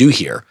trying to do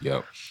here.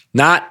 Yep.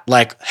 Not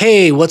like,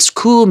 hey, what's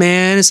cool,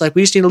 man? It's like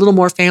we just need a little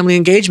more family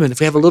engagement. If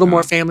we have a little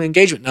more family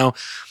engagement. No,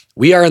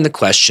 we are in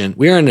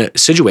a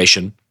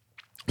situation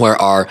where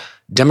our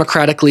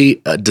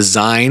democratically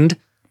designed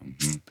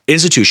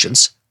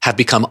institutions have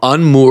become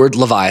unmoored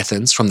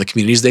leviathans from the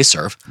communities they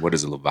serve. What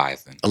is a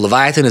leviathan? A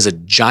leviathan is a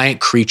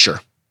giant creature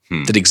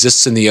that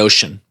exists in the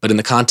ocean, but in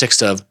the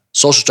context of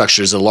social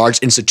structures, a large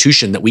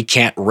institution that we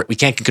can't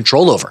get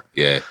control over.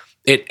 Yeah.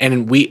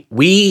 And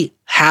we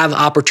have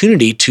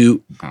opportunity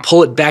to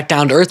pull it back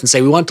down to earth and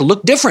say we want it to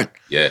look different.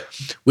 Yeah.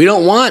 We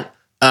don't want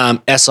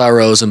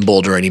SROs in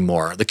Boulder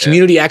anymore. The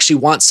community actually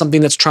wants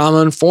something that's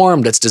trauma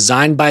informed, that's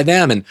designed by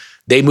them, and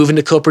they move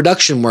into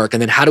co-production work.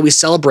 And then how do we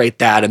celebrate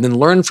that and then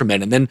learn from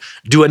it and then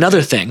do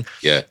another thing?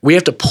 Yeah. We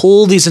have to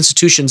pull these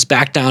institutions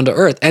back down to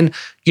earth. And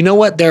you know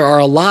what? There are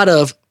a lot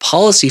of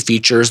policy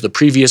features the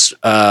previous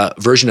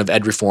version of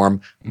ed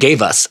reform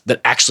gave us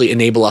that actually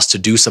enable us to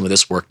do some of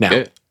this work now.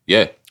 Yeah.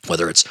 Yeah.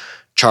 Whether it's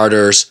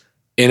charters,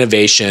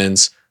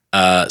 innovations,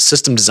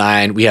 system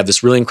design. We have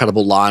this really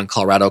incredible law in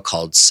Colorado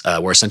called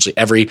where essentially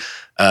every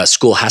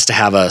school has to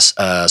have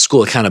a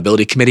school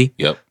accountability committee.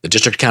 Yep. The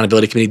district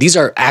accountability committee. These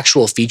are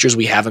actual features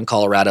we have in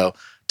Colorado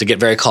to get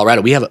very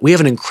Colorado. We have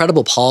an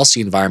incredible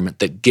policy environment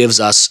that gives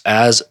us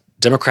as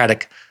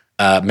democratic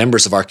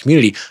members of our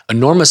community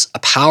enormous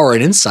power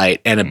and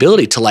insight and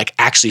ability to like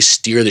actually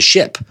steer the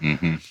ship.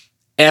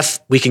 If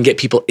we can get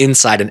people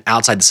inside and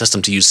outside the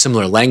system to use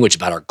similar language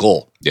about our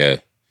goal. Yeah.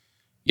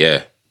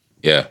 Yeah.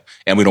 Yeah.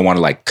 And we don't want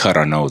to like cut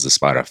our nose to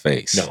spite our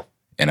face. No.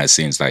 And it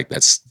seems like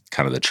that's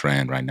kind of the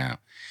trend right now.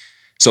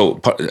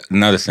 So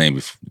another thing,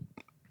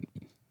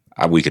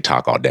 we could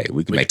talk all day.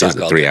 We could make this a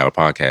 3-hour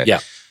podcast. Yeah.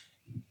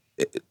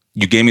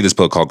 You gave me this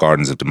book called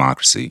Gardens of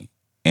Democracy.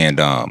 And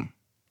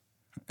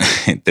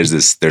there's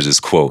this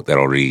quote that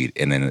I'll read,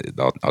 and then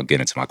I'll get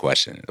into my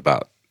question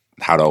about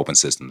how the open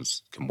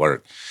systems can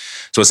work.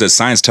 So it says,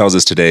 science tells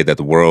us today that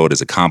the world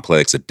is a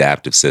complex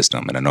adaptive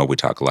system. And I know we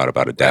talk a lot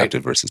about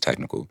adaptive versus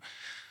technical.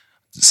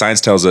 Science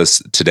tells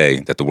us today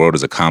that the world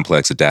is a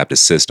complex adaptive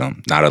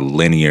system, not a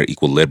linear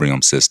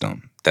equilibrium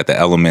system, that the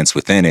elements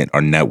within it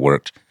are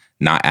networked,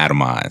 not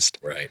atomized.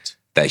 Right.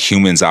 That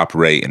humans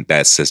operate in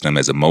that system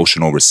as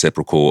emotional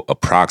reciprocal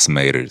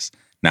approximators,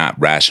 not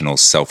rational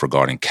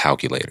self-regarding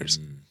calculators.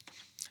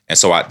 And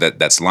so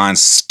that line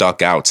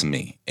stuck out to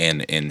me.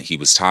 And he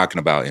was talking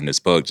about in this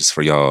book, just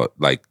for y'all,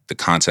 like the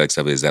context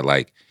of it is that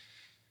like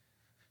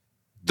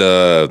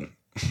the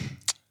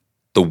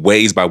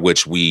ways by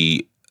which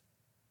we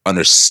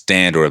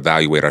understand or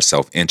evaluate our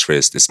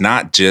self-interest, it's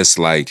not just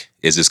like,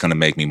 is this going to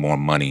make me more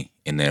money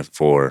and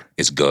therefore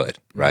it's good,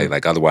 right?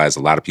 Like otherwise,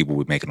 a lot of people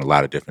would be making a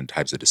lot of different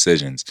types of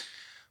decisions.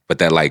 But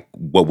that like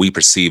what we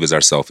perceive as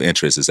our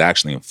self-interest is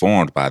actually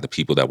informed by the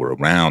people that we're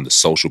around, the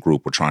social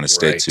group we're trying to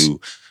stick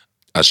to,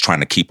 us trying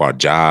to keep our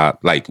job,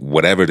 like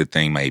whatever the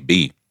thing may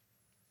be.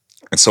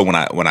 And so when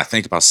I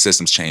think about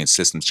systems change,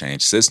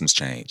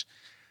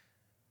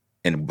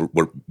 and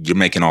you're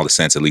making all the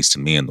sense, at least to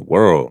me, in the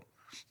world.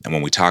 And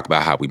when we talk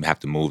about how we have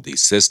to move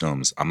these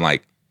systems, I'm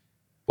like,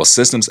 well,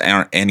 systems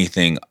aren't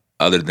anything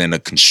other than a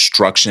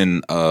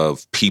construction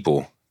of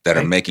people that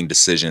are making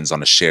decisions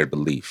on a shared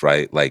belief,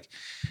 right? Like,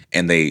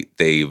 and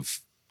they've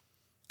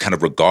kind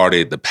of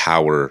regarded the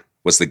power.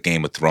 What's the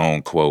Game of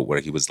Thrones quote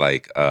where he was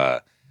like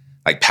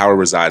power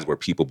resides where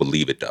people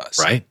believe it does.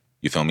 Right.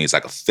 You feel me? It's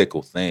like a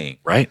fickle thing.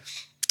 Right.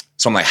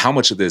 So I'm like, how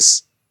much of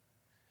this,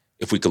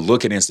 if we could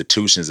look at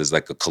institutions as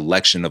like a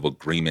collection of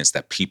agreements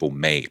that people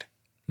made,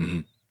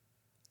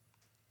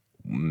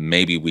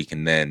 maybe we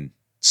can then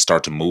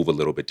start to move a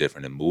little bit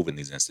different and move in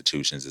these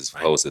institutions as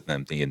opposed to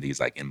them being these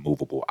like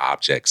immovable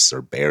objects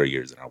or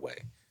barriers in our way.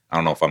 I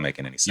don't know if I'm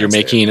making any sense. You're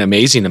making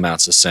amazing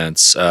amounts of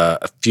sense.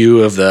 A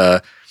few of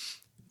the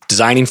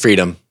Designing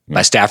Freedom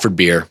by Stafford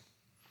Beer.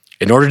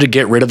 In order to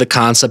get rid of the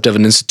concept of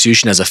an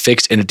institution as a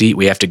fixed entity,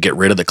 we have to get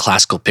rid of the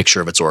classical picture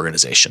of its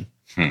organization.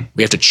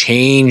 We have to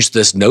change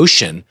this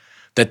notion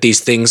that these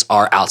things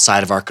are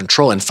outside of our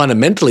control. And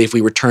fundamentally, if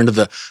we return to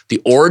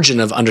the origin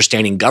of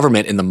understanding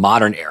government in the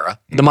modern era,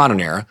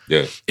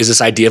 is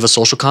this idea of a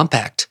social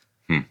compact.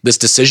 This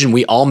decision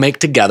we all make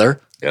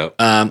together,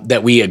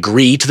 that we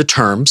agree to the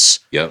terms,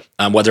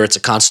 whether it's a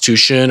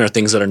constitution or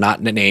things that are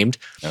not named.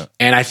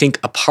 And I think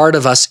a part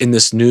of us in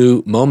this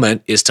new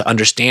moment is to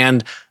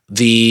understand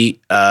the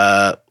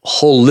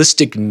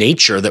holistic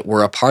nature that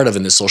we're a part of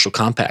in this social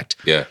compact.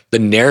 The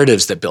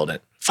narratives that build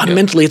it.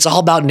 Fundamentally, it's all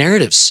about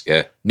narratives.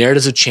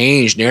 Narratives of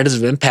change, narratives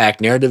of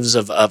impact, narratives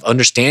of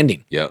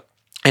understanding.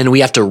 And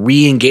we have to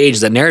re-engage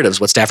the narratives,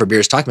 what Stafford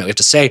Beer is talking about. We have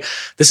to say,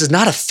 this is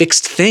not a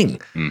fixed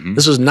thing.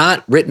 This was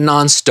not written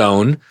on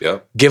stone,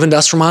 given to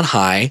us from on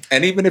high.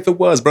 And even if it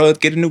was, bro,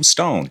 get a new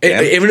stone.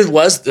 Even if it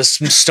was, the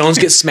stones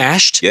get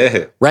smashed.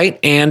 Right?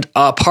 And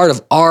part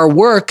of our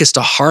work is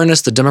to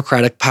harness the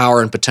democratic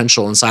power and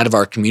potential inside of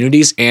our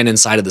communities and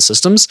inside of the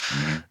systems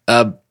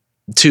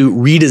to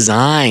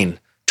redesign,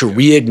 to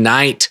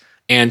reignite,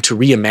 and to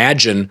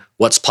reimagine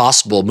what's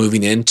possible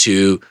moving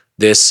into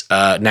this.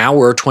 Now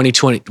we're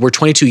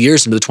 22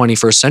 years into the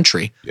 21st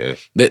century.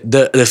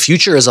 The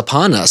future is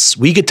upon us.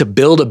 We get to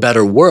build a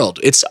better world.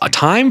 It's a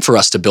time for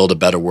us to build a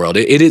better world.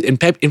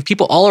 And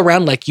people all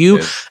around like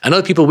you and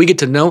other people we get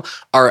to know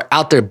are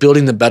out there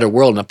building the better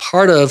world. And a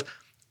part of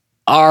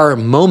our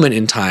moment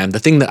in time, the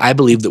thing that I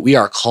believe that we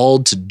are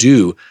called to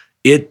do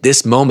in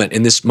this moment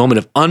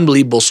of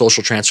unbelievable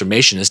social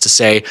transformation is to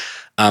say,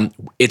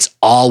 it's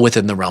all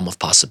within the realm of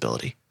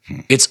possibility.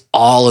 It's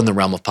all in the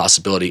realm of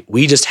possibility.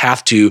 We just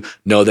have to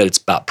know that it's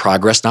about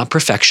progress, not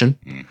perfection.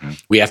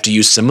 We have to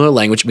use similar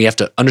language. We have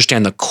to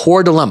understand the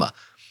core dilemma,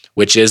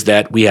 which is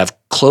that we have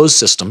closed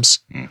systems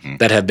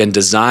that have been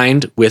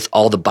designed with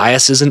all the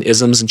biases and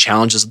isms and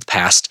challenges of the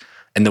past,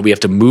 and that we have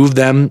to move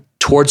them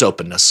towards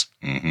openness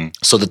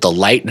so that the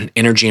light and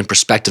energy and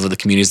perspective of the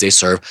communities they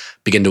serve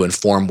begin to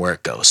inform where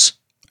it goes.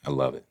 I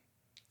love it.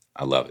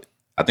 I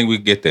think we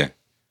can get there.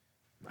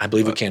 I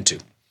believe we can too.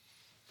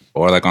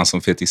 Or like on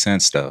some 50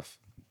 Cent stuff.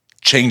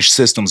 Change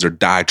systems or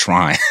die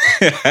trying.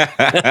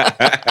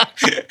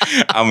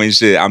 I mean,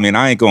 shit. I mean,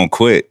 I ain't gonna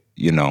quit.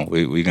 You know,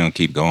 we're gonna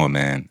keep going,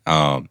 man.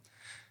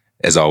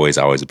 As always,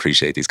 I always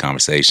appreciate these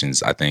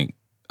conversations. I think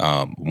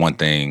one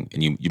thing,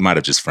 and you might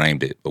have just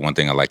framed it, but one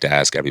thing I like to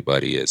ask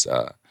everybody is,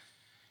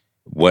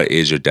 what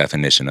is your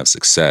definition of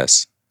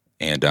success?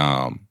 And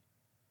how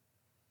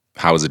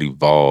has it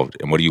evolved?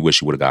 And what do you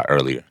wish you would have got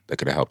earlier that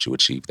could have helped you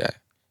achieve that?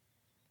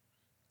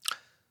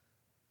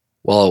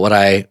 Well, what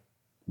I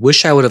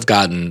wish I would have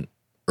gotten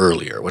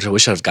earlier,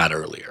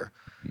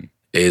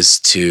 is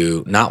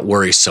to not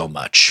worry so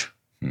much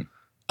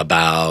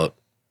about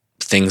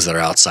things that are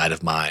outside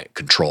of my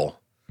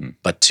control,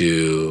 but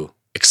to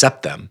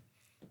accept them,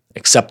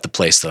 accept the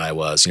place that I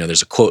was. You know,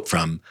 there's a quote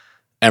from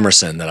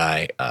Emerson that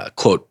I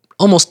quote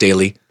almost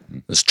daily.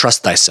 It's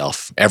trust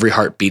thyself. Every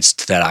heart beats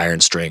to that iron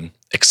string.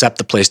 Accept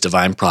the place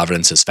divine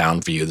providence has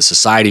found for you, the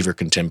society of your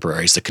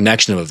contemporaries, the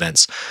connection of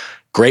events.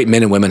 Great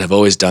men and women have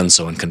always done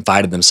so and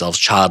confided themselves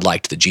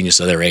childlike to the genius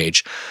of their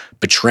age,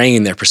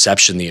 betraying their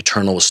perception. The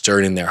eternal was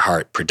stirred in their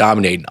heart,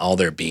 predominating all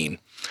their being.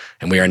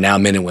 And we are now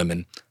men and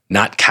women,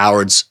 not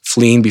cowards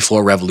fleeing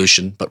before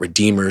revolution, but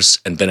redeemers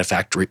and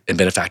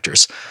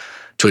benefactors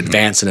to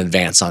advance and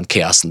advance on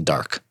chaos and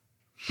dark.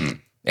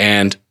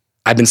 And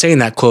I've been saying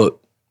that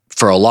quote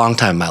for a long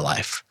time in my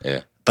life.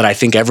 But I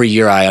think every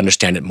year I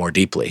understand it more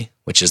deeply,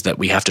 which is that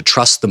we have to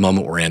trust the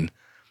moment we're in,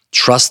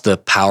 trust the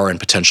power and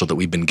potential that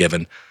we've been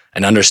given,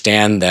 and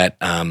understand that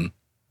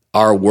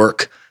our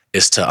work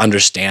is to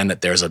understand that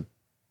there's a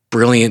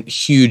brilliant,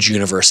 huge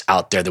universe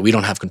out there that we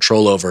don't have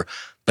control over,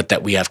 but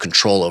that we have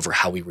control over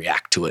how we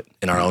react to it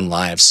in our own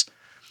lives.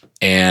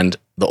 And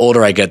the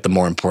older I get, the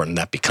more important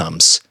that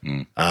becomes,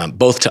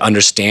 both to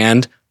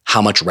understand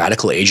how much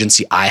radical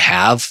agency I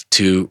have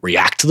to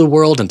react to the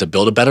world and to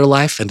build a better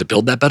life and to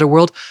build that better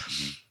world,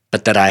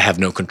 but that I have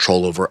no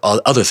control over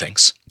other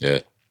things.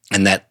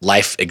 And that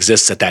life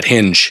exists at that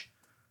hinge,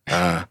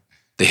 the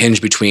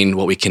hinge between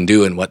what we can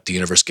do and what the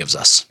universe gives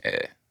us.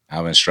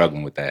 I've been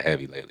struggling with that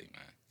heavy lately,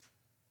 man.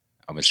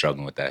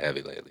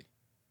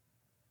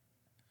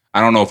 I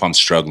don't know if I'm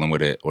struggling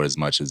with it or as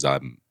much as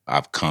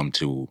I've come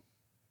to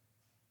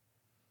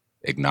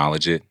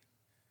acknowledge it,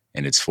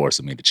 and it's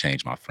forcing me to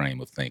change my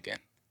frame of thinking.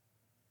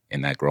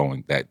 And that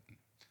growing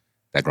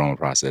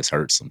process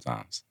hurts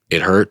sometimes.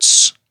 It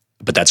hurts,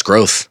 but that's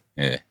growth.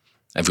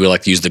 If we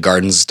like to use the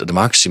gardens of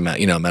democracy,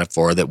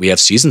 metaphor, that we have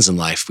seasons in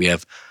life. We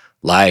have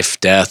life,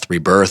 death,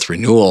 rebirth,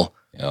 renewal.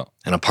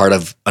 And a part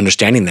of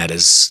understanding that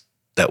is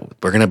that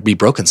we're going to be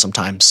broken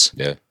sometimes.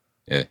 And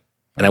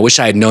I wish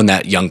I had known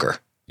that younger.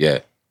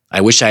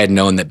 I wish I had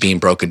known that being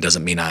broken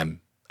doesn't mean I'm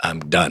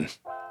done.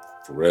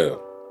 For real.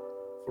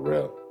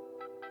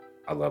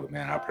 I love it,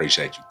 man. I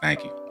appreciate you.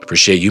 Thank you.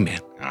 Appreciate you,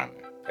 man. All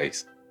right, man.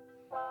 Peace.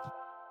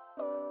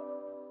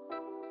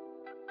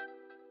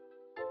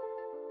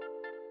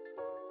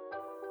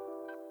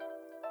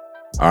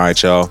 All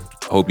right, y'all.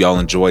 Hope y'all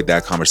enjoyed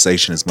that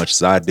conversation as much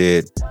as I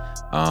did.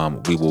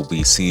 We will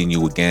be seeing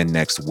you again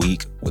next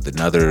week with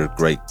another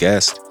great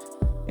guest.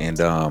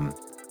 And, I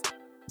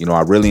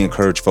really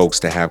encourage folks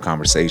to have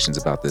conversations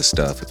about this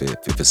stuff. If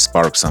it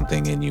sparks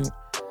something in you,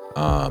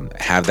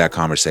 have that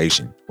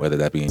conversation, whether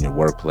that be in your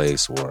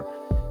workplace or,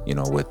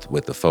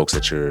 with the folks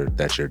that you're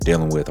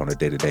dealing with on a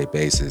day-to-day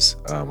basis.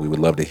 We would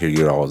love to hear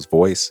your all's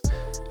voice.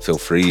 Feel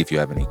free if you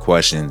have any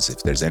questions,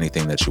 if there's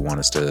anything that you want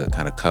us to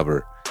kind of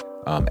cover.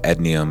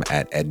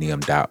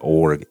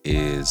 ednium@ednium.org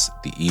is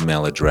the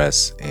email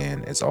address.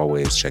 And as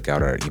always, check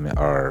out our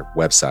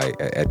website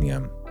at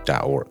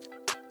ednium.org.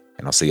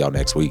 And I'll see y'all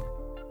next week.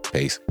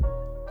 Peace.